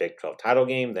is in the Big 12 title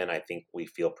game, then I think we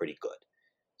feel pretty good.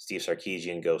 Steve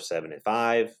Sarkisian goes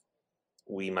 7-5,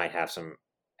 we might have some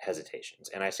hesitations.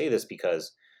 And I say this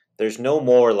because there's no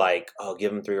more like, oh,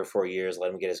 give him 3 or 4 years,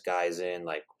 let him get his guys in,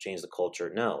 like change the culture.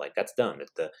 No, like that's done.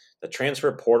 The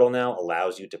transfer portal now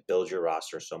allows you to build your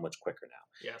roster so much quicker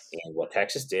now. Yes. And what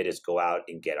Texas did is go out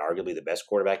and get arguably the best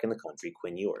quarterback in the country,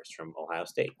 Quinn Ewers from Ohio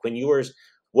State. Quinn Ewers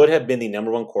would have been the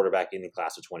number 1 quarterback in the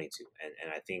class of 22.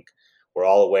 And I think we're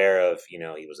all aware of, he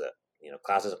was a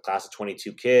class of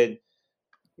 22 kid,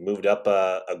 moved up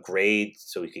a grade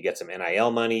so he could get some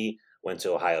NIL money, went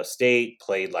to Ohio State,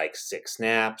 played like 6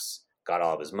 snaps, got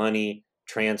all of his money,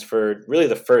 transferred, really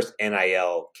the first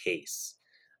NIL case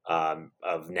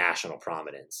of national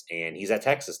prominence. And he's at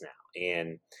Texas now.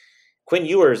 And Quinn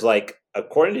Ewers, like,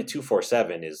 according to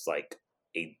 247, is like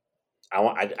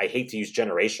I hate to use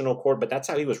generational but that's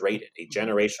how he was rated, a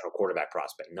generational quarterback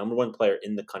prospect, number 1 player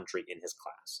in the country in his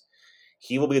class.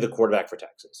 He will be the quarterback for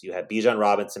Texas. You have Bijan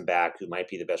Robinson back, who might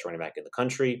be the best running back in the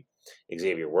country.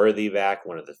 Xavier Worthy back,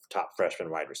 one of the top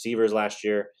freshman wide receivers last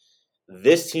year.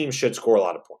 This team should score a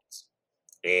lot of points,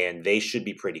 and they should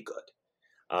be pretty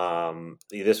good.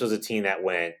 This was a team that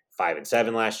went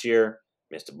 5-7 last year,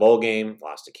 missed a bowl game,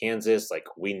 lost to Kansas. Like,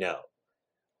 we know.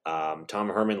 Tom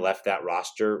Herman left that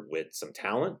roster with some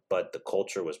talent, but the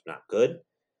culture was not good.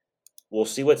 We'll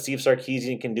see what Steve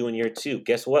Sarkisian can do in year 2.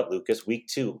 Guess what, Lucas? Week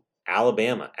 2,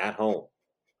 Alabama at home.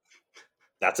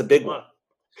 That's a big one.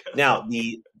 Now,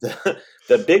 the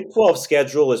Big 12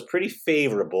 schedule is pretty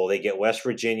favorable. They get West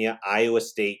Virginia, Iowa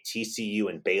State, TCU,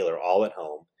 and Baylor all at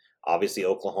home. Obviously,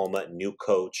 Oklahoma, new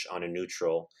coach on a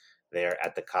neutral there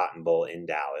at the Cotton Bowl in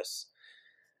Dallas.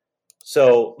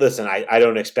 So, listen, I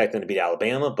don't expect them to beat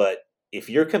Alabama, but if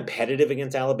you're competitive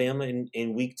against Alabama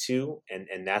in week 2,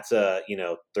 and that's a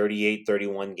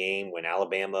 38-31 game when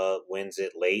Alabama wins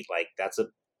it late, like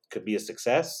could be a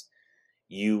success.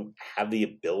 You have the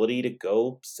ability to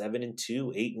go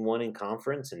 7-2, 8-1 in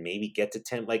conference, and maybe get to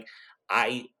 10.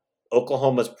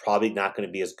 Oklahoma's probably not going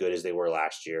to be as good as they were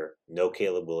last year. No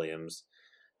Caleb Williams.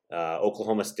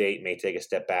 Oklahoma State may take a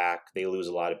step back. They lose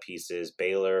a lot of pieces.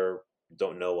 Baylor,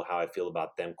 don't know how I feel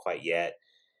about them quite yet.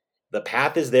 The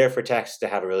path is there for Texas to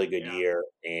have a really good year,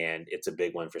 and it's a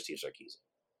big one for Steve Sarkisian.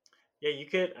 Yeah, you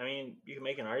could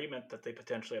make an argument that they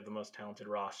potentially have the most talented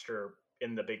roster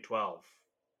in the Big 12.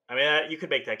 I mean, you could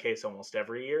make that case almost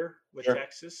every year with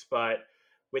Texas, but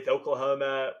with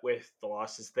Oklahoma, with the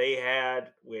losses they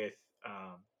had, with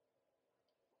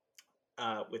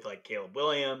like Caleb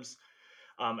Williams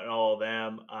and all of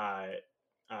them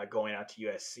going out to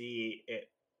USC,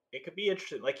 it could be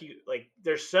interesting.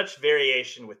 There's such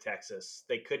variation with Texas.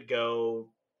 They could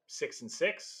go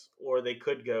 6-6, or they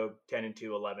could go 10-2,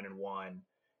 11-1.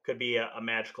 Could be a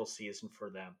magical season for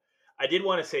them. I did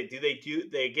want to say,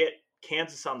 they get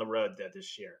Kansas on the road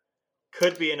this year?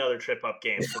 Could be another trip up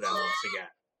game for them once again.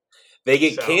 They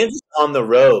get Kansas on the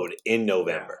road in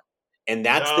November, and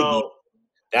that's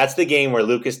the game where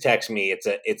Lucas texts me.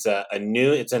 It's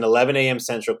an 11 a.m.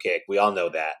 Central kick. We all know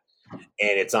that, and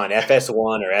it's on FS1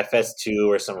 or FS2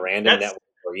 or some random network.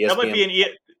 Or ESPN. That might be an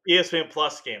ESPN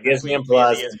Plus game. ESPN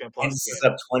Plus. Kansas is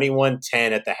up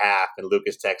 21-10 at the half, and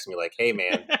Lucas texts me like, "Hey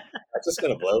man, that's just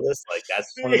gonna blow this." Like,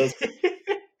 that's one of those.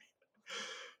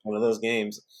 One of those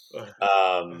games. All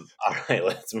right,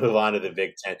 let's move on to the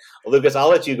Big Ten. Well, Lucas, I'll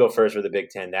let you go first for the Big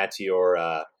Ten. That's your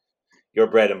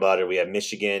bread and butter. We have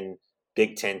Michigan,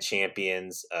 Big Ten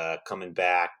champions coming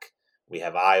back. We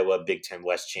have Iowa, Big Ten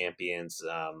West champions.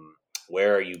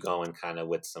 Where are you going kind of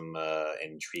with some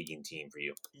intriguing team for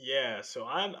you? Yeah, so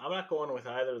I'm not going with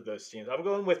either of those teams. I'm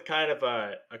going with kind of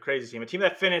a crazy team, a team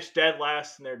that finished dead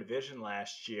last in their division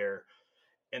last year.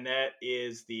 And that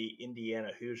is the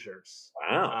Indiana Hoosiers.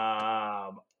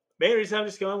 Wow. Main reason I'm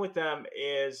just going with them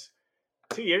is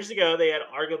 2 years ago, they had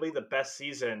arguably the best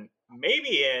season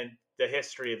maybe in the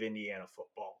history of Indiana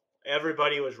football.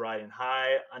 Everybody was riding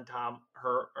high on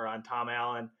Tom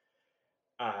Allen.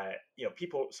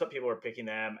 Some people are picking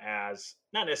them as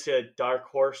not necessarily a dark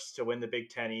horse to win the Big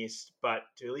Ten East, but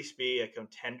to at least be a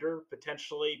contender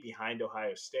potentially behind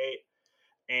Ohio State.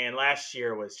 And last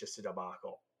year was just a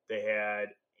debacle. They had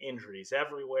injuries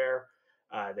everywhere.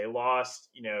 They lost,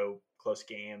 close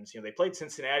games. They played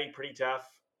Cincinnati pretty tough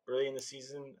early in the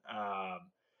season.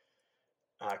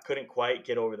 Couldn't quite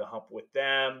get over the hump with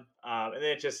them, and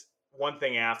then just one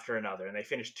thing after another, and they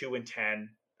finished 2-10,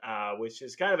 which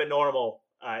is kind of a normal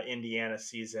Indiana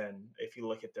season if you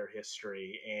look at their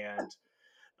history. And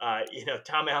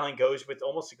Tom Allen goes with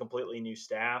almost a completely new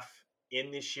staff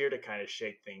in this year to kind of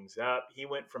shake things up. He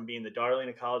went from being the darling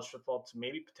of college football to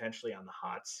maybe potentially on the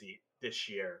hot seat this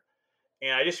year,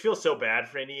 and I just feel so bad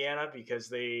for Indiana because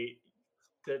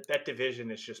that division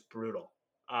is just brutal.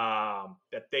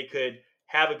 That they could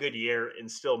have a good year and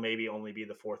still maybe only be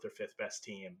the fourth or fifth best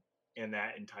team in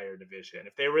that entire division.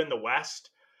 If they were in the West,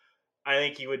 I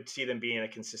think you would see them being a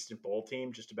consistent bowl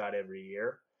team just about every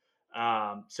year.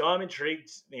 So I'm intrigued.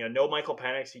 No Michael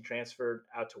Penix, he transferred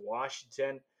out to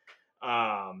Washington.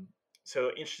 So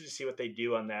interested to see what they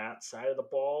do on that side of the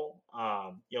ball.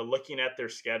 Looking at their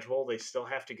schedule, they still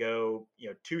have to go,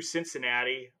 to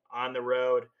Cincinnati on the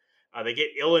road. They get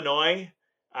Illinois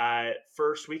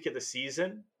first week of the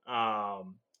season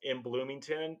in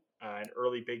Bloomington, an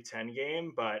early Big Ten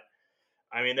game. But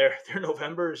I mean, their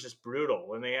November is just brutal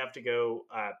when they have to go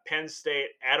Penn State,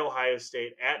 at Ohio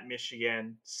State, at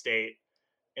Michigan State,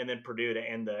 and then Purdue to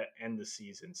end the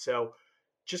season. So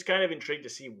just kind of intrigued to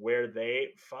see where they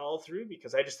follow through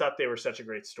because I just thought they were such a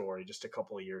great story just a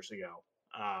couple of years ago.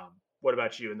 What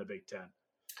about you in the Big Ten?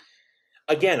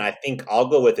 Again, I think I'll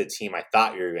go with a team I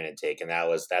thought you were going to take, and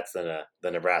that's the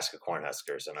Nebraska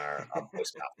Cornhuskers in our Boy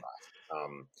Scout class.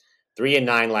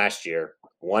 3-9 last year,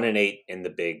 1-8 in the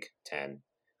Big Ten,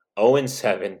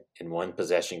 0-7 in one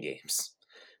possession games.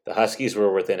 The Huskies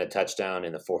were within a touchdown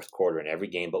in the fourth quarter in every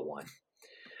game but one.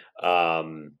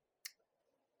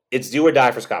 It's do or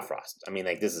die for Scott Frost. I mean,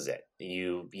 this is it.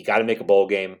 You got to make a bowl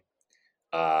game.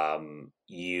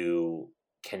 You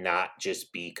cannot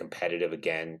just be competitive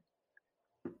again.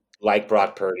 Like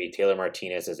Brock Purdy, Taylor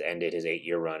Martinez has ended his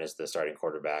 8-year run as the starting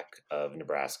quarterback of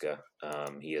Nebraska.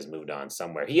 He has moved on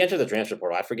somewhere. He entered the transfer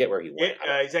portal. I forget where he went.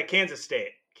 He's at Kansas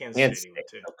State. Kansas State.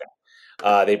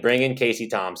 Okay. They bring in Casey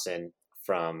Thompson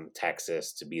from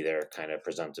Texas to be their kind of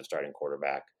presumptive starting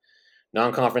quarterback.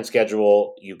 Non-conference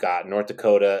schedule, you got North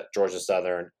Dakota, Georgia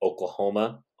Southern,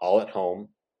 Oklahoma, all at home.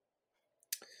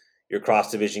 Your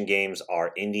cross-division games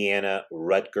are Indiana,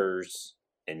 Rutgers,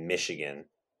 and Michigan.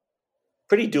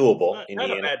 Pretty doable.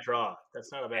 Not a bad draw.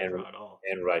 That's not a bad draw at all.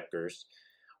 And Rutgers.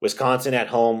 Wisconsin at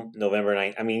home, November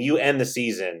 9th. I mean, you end the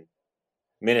season,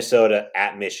 Minnesota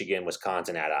at Michigan,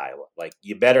 Wisconsin at Iowa.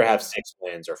 You better have 6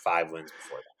 wins or 5 wins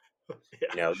before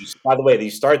that. Yeah. By the way,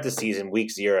 you start the season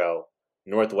week 0,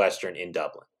 Northwestern in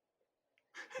Dublin.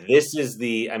 This is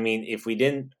if we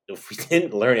didn't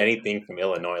learn anything from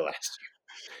Illinois last year,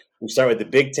 we start with the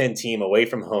Big Ten team away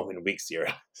from home in week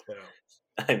 0. So.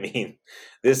 I mean,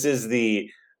 this is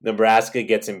the Nebraska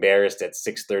gets embarrassed at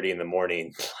 6:30 in the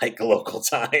morning, local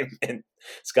time, and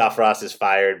Scott Frost is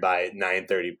fired by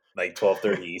 9:30,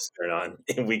 12:30 Eastern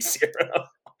in week 0.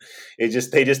 They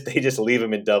just leave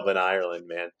him in Dublin, Ireland,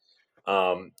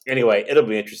 man. Anyway, it'll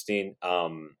be interesting.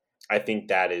 I think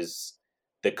that is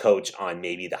the coach on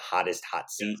maybe the hottest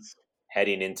hot seat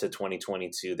heading into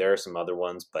 2022. There are some other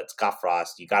ones, but Scott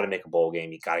Frost, you got to make a bowl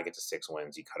game. You got to get to 6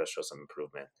 wins. You got to show some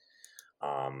improvement.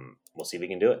 We'll see if we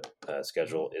can do it.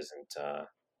 Schedule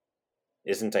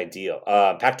isn't ideal.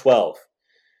 Pac-12.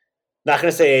 Not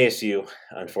going to say ASU,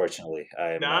 unfortunately.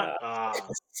 I'm not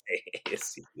say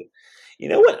ASU. You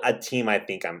know what? A team I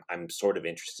think I'm sort of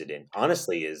interested in,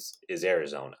 honestly, is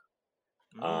Arizona.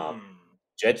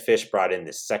 Jed Fish brought in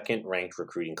the second-ranked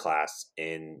recruiting class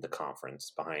in the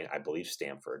conference behind, I believe,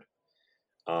 Stanford.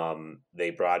 They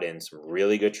brought in some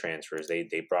really good transfers.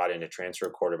 They brought in a transfer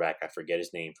quarterback, I forget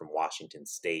his name, from Washington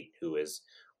State, who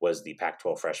was the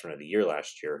Pac-12 Freshman of the Year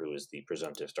last year, who was the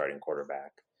presumptive starting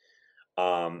quarterback.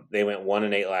 They went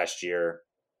 1-8 last year,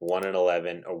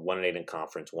 1-11, or 1-8 in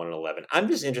conference, 1-11. I'm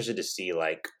just interested to see,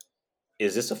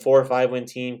 is this a 4 or 5 win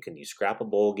team? Can you scrap a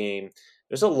bowl game?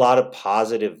 There's a lot of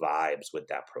positive vibes with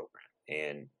that program.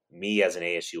 And me as an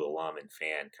ASU alum and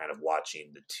fan kind of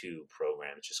watching the two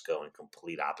programs just go in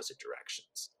complete opposite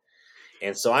directions.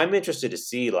 And so I'm interested to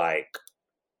see, I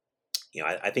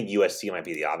think USC might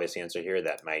be the obvious answer here.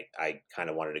 I kind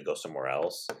of wanted to go somewhere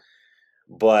else.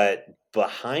 But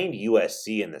behind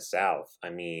USC in the South, I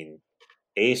mean,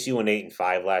 ASU went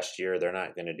 8-5 last year. They're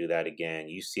not going to do that again.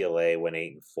 UCLA went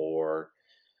 8-4.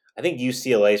 I think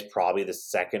UCLA is probably the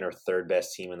second or third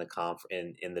best team in the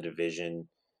in the division.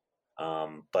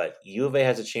 But U of A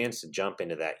has a chance to jump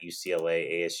into that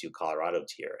UCLA, ASU, Colorado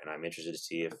tier, and I'm interested to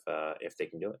see if they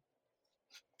can do it.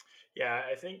 Yeah,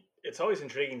 I think it's always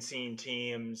intriguing seeing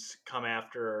teams come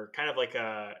after kind of like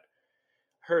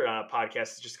heard on a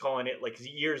podcast just calling it like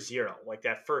year zero, like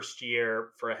that first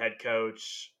year for a head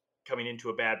coach coming into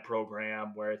a bad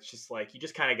program where it's just like you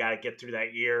just kind of got to get through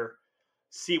that year,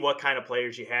 see what kind of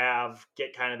players you have,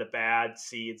 get kind of the bad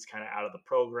seeds kind of out of the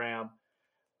program.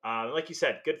 Like you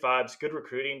said, good vibes, good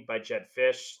recruiting by Jedd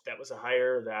Fisch. That was a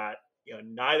hire that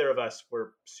neither of us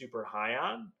were super high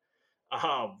on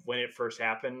when it first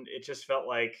happened. It just felt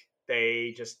like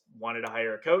they just wanted to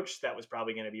hire a coach that was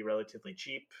probably going to be relatively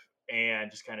cheap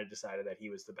and just kind of decided that he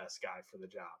was the best guy for the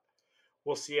job.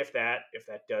 We'll see if that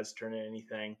does turn into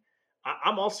anything.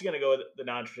 I'm also going to go the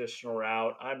non-traditional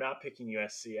route. I'm not picking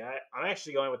USC. I'm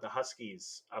actually going with the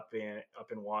Huskies up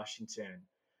in Washington.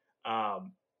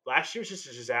 Last year was just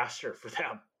a disaster for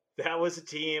them. That was a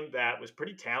team that was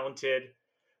pretty talented,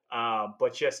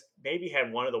 but just maybe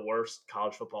had one of the worst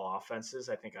college football offenses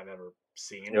I think I've ever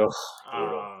seen.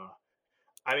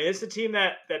 I mean, it's a team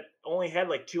that only had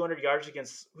like 200 yards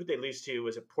against who'd they lose to?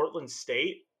 Was it Portland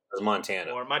State? It was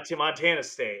Montana. Or Montana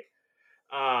State.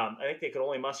 I think they could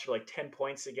only muster like 10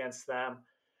 points against them.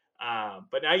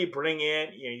 But now you bring in,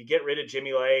 you get rid of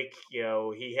Jimmy Lake.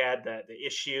 He had the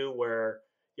issue where,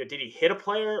 did he hit a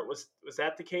player? Was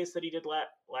that the case that he did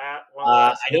I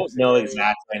don't know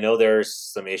exactly. I know there's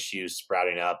some issues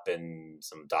sprouting up and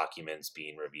some documents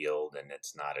being revealed, and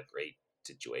it's not a great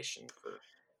situation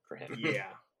for him.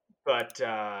 Yeah, but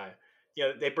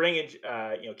they bring in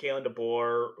Kalen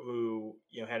DeBoer, who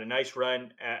had a nice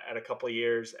run at a couple of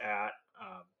years at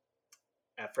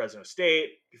Fresno State.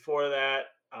 Before that,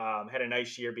 had a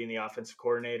nice year being the offensive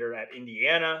coordinator at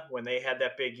Indiana when they had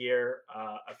that big year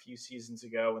a few seasons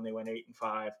ago when they went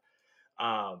 8-5.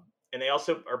 And they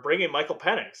also are bringing Michael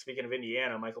Penix. Speaking of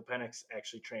Indiana, Michael Penix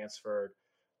actually transferred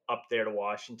up there to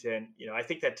Washington. I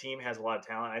think that team has a lot of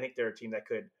talent. I think they're a team that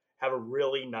could have a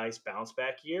really nice bounce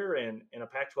back year in a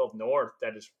Pac-12 North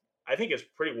that I think is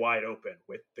pretty wide open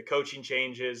with the coaching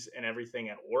changes and everything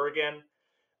at Oregon.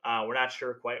 We're not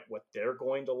sure quite what they're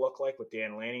going to look like with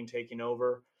Dan Lanning taking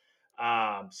over.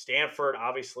 Stanford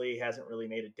obviously hasn't really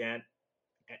made a dent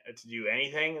to do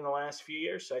anything in the last few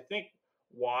years. So I think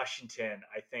Washington,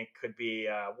 could be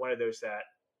one of those that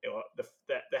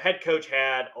the head coach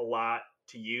had a lot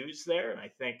to use there, and I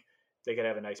think they could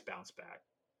have a nice bounce back.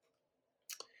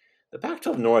 The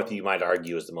Pac-12 North, you might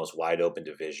argue, is the most wide open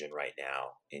division right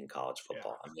now in college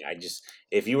football. Yeah. I mean,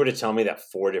 if you were to tell me that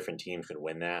 4 different teams could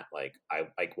win that, like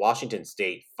Washington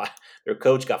State, their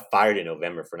coach got fired in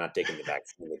November for not taking the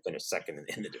vaccine. They finished second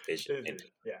in the division. And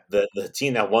the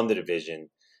team that won the division,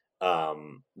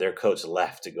 their coach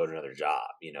left to go to another job.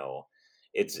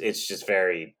 It's just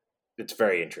very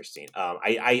interesting.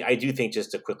 I do think,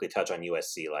 just to quickly touch on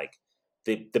USC, like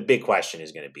the big question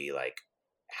is going to be like,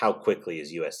 how quickly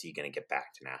is USC going to get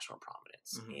back to national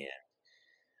prominence?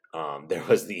 Mm-hmm. And there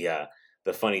was the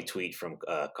funny tweet from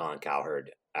Colin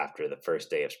Cowherd after the first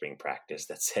day of spring practice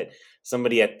that said,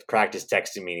 somebody at practice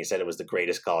texted me and he said it was the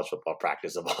greatest college football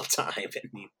practice of all time,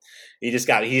 and he just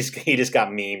got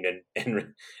memed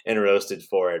and roasted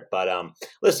for it. But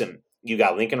listen, you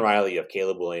got Lincoln Riley, you have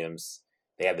Caleb Williams.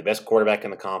 They have the best quarterback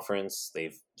in the conference.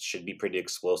 They should be pretty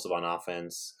explosive on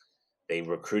offense. They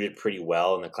recruited pretty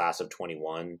well in the class of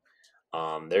 21.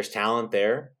 There's talent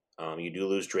there. You do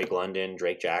lose Drake London,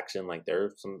 Drake Jackson. Like, there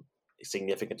are some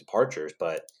significant departures,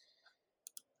 but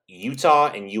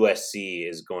Utah and USC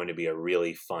is going to be a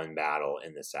really fun battle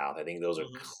in the South. I think those are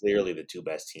clearly the 2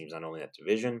 best teams, not only in that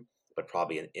division, but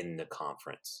probably in the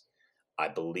conference. I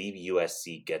believe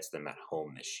USC gets them at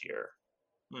home this year,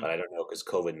 but I don't know because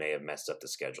COVID may have messed up the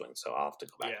scheduling, so I'll have to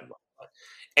go back and look. But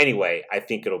anyway, I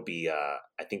think it'll be.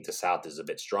 I think the South is a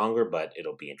bit stronger, but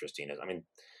it'll be interesting. I mean,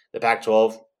 the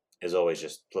Pac-12 is always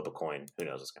just flip a coin. Who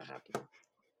knows what's going to happen?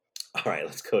 All right,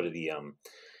 let's go to the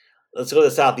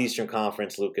Southeastern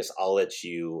Conference. Lucas, I'll let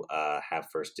you have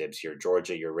first dibs here.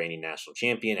 Georgia, your reigning national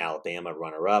champion. Alabama,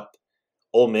 runner-up.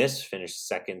 Ole Miss finished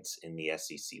second in the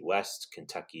SEC West.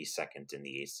 Kentucky, second in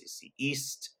the ACC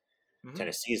East. Mm-hmm.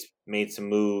 Tennessee's made some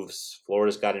moves.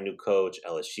 Florida's got a new coach.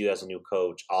 LSU has a new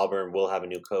coach. Auburn will have a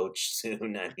new coach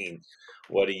soon. I mean,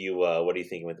 what are you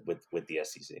thinking with the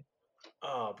SEC?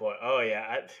 Oh boy, oh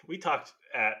yeah. We talked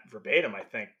at verbatim, I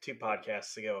think, 2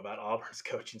 podcasts ago about Auburn's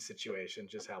coaching situation,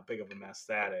 just how big of a mess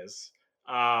that is.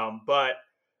 But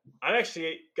I'm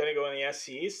actually going to go in the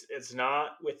SCs. It's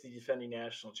not with the defending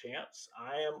national champs.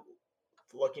 I am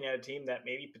looking at a team that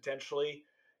maybe potentially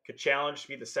could challenge to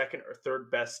be the second or third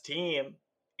best team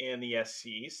in the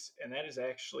SCs, and that is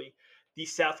actually the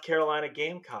South Carolina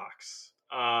Gamecocks.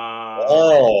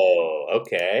 Oh,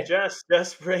 okay.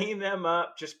 Just bringing them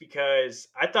up just because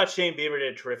I thought Shane Beamer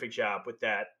did a terrific job with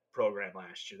that program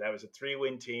last year. That was a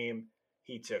 3-win team.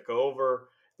 He took over.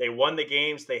 They won the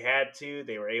games they had to.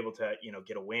 They were able to,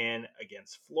 get a win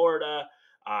against Florida.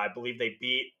 I believe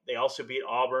they also beat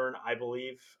Auburn, I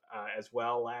believe, as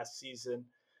well last season.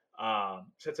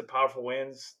 So it's a powerful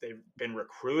wins. They've been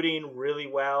recruiting really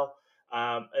well.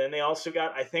 And they also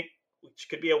got, I think, which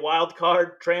could be a wild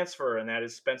card transfer, and that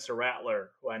is Spencer Rattler,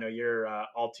 who I know you're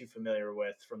all too familiar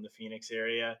with from the Phoenix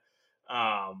area.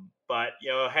 But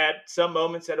had some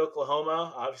moments at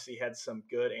Oklahoma. Obviously, had some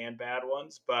good and bad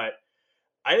ones, but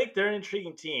I think they're an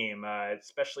intriguing team.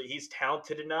 Especially, he's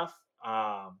talented enough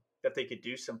that they could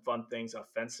do some fun things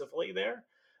offensively there.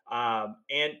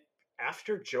 And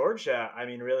after Georgia, I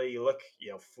mean, really, you look.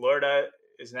 Florida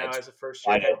is now That's as a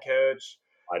first-year wide head open. coach.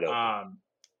 Wide open.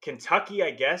 Kentucky,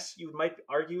 I guess you might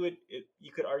argue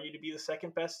you could argue to be the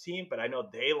second best team, but I know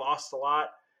they lost a lot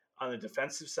on the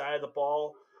defensive side of the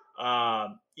ball.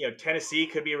 Tennessee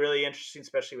could be really interesting,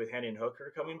 especially with Hendon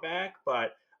Hooker coming back,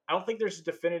 but I don't think there's a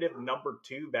definitive number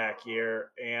 2 back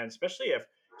here. And especially if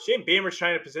Shane Beamer's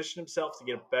trying to position himself to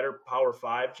get a better Power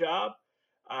 5 job,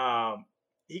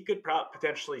 he could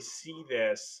potentially see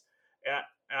this. And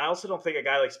I also don't think a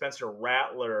guy like Spencer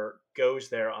Rattler goes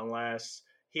there unless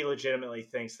he legitimately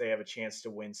thinks they have a chance to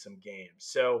win some games.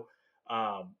 So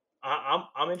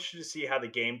I'm interested to see how the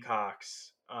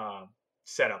Gamecocks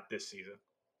set up this season.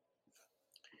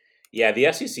 Yeah,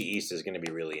 the SEC East is going to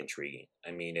be really intriguing.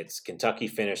 I mean, it's Kentucky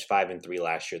finished 5-3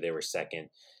 last year; they were second.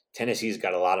 Tennessee's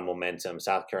got a lot of momentum.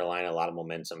 South Carolina, a lot of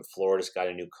momentum. Florida's got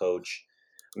a new coach.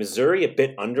 Missouri, a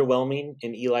bit underwhelming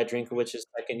in Eli Drinkowich's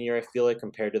second year, I feel like,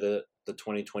 compared to the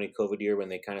 2020 COVID year when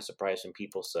they kind of surprised some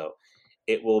people. So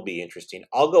it will be interesting.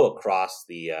 I'll go across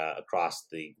the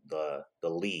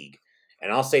league,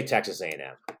 and I'll say Texas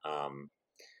A&M.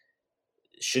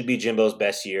 Should be Jimbo's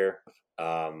best year.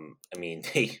 I mean,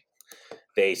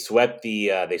 they swept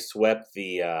the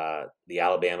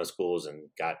Alabama schools and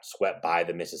got swept by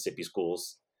the Mississippi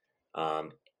schools.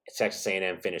 Texas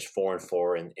A&M finished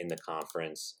 4-4 in the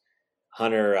conference.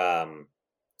 Hunter,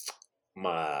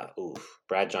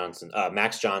 Brad Johnson,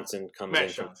 Max Johnson comes in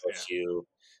from LSU.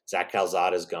 Zach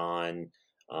Calzada's gone.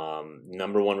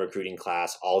 Number 1 recruiting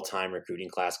class, all-time recruiting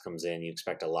class comes in. You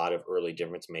expect a lot of early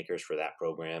difference makers for that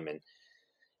program, and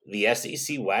the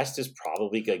SEC West is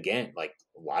probably, again, like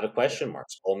a lot of question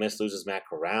marks. Ole Miss loses Matt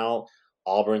Corral.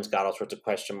 Auburn's got all sorts of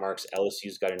question marks.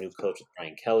 LSU's got a new coach with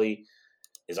Brian Kelly.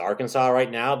 Is Arkansas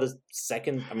right now the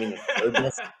third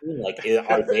best team? Like,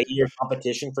 are they your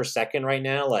competition for second right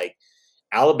now? Like,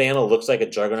 Alabama looks like a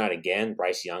juggernaut again.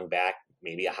 Bryce Young back,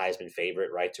 maybe a Heisman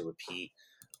favorite, right, to repeat.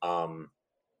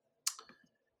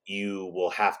 You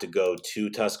will have to go to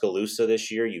Tuscaloosa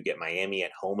this year. You get Miami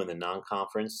at home in the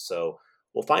non-conference, so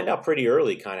we'll find out pretty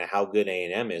early kind of how good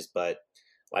A&M is. But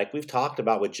like we've talked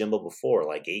about with Jimbo before,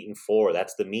 like 8-4,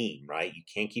 that's the mean, right? You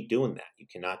can't keep doing that. You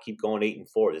cannot keep going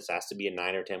 8-4. This has to be a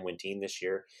 9 or 10 win team this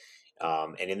year.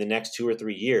 And in the next 2 or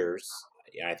 3 years,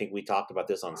 I think we talked about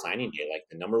this on signing day, like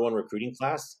the number 1 recruiting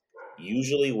class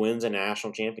usually wins a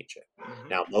national championship. Mm-hmm.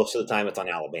 Now, most of the time it's on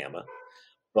Alabama.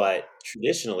 But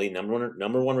traditionally,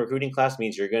 number one recruiting class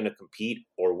means you're going to compete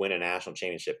or win a national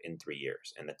championship in 3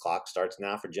 years. And the clock starts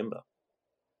now for Jimbo.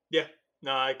 Yeah,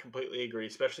 no, I completely agree,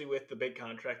 especially with the big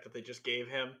contract that they just gave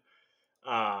him.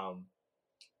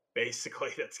 Basically,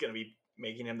 that's going to be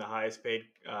making him the highest paid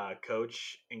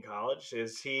coach in college.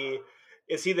 Is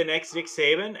he the next Nick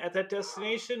Saban at that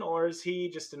destination, or is he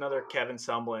just another Kevin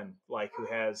Sumlin, like who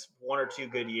has 1 or 2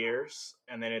 good years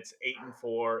and then it's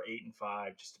 8-4,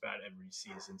 8-5 just about every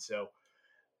season? So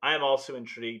I am also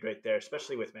intrigued right there,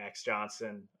 especially with Max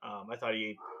Johnson. I thought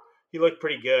he looked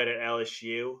pretty good at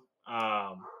LSU.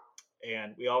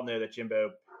 And we all know that Jimbo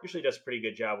usually does a pretty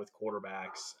good job with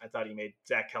quarterbacks. I thought he made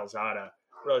Zach Calzada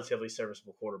relatively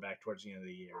serviceable quarterback towards the end of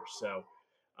the year. So,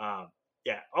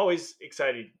 always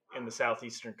excited in the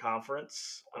Southeastern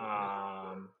Conference,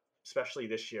 especially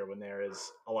this year when there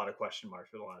is a lot of question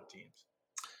marks with a lot of teams.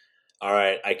 All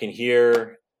right, I can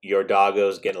hear your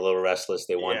doggos getting a little restless.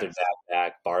 They want their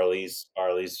back. Barley's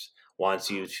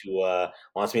wants me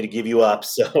to give you up.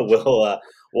 So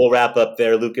we'll wrap up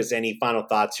there. Lucas, any final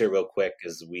thoughts here real quick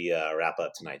as we wrap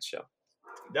up tonight's show?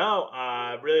 No,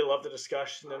 I really love the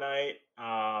discussion tonight.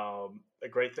 the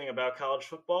great thing about college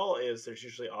football is there's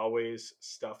usually always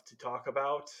stuff to talk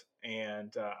about.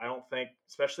 And I don't think,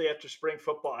 especially after spring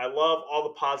football, I love all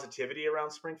the positivity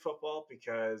around spring football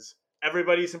because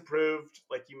everybody's improved.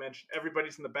 Like you mentioned,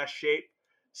 everybody's in the best shape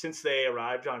since they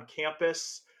arrived on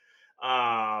campus.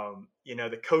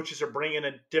 The coaches are bringing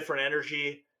a different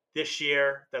energy this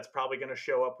year. That's probably going to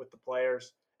show up with the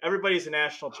players. Everybody's a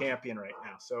national champion right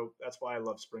now. So that's why I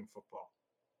love spring football.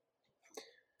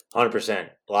 100%.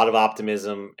 A lot of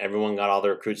optimism. Everyone got all the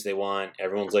recruits they want.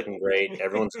 Everyone's looking great.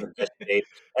 Everyone's in the best shape.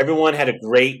 Everyone had a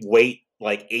great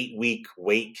 8-week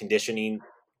weight conditioning,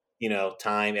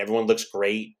 time. Everyone looks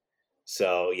great.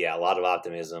 So yeah, a lot of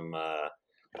optimism. As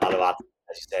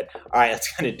you said. All right,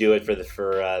 that's going to do it for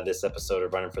this episode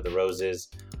of Running for the Roses.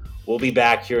 We'll be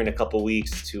back here in a couple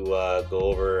weeks to go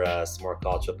over some more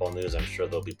college football news. I'm sure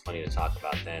there'll be plenty to talk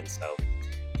about then. So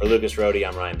for Lucas Rohde,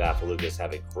 I'm Ryan Baffa. Lucas,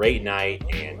 have a great night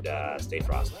and stay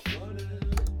frosty.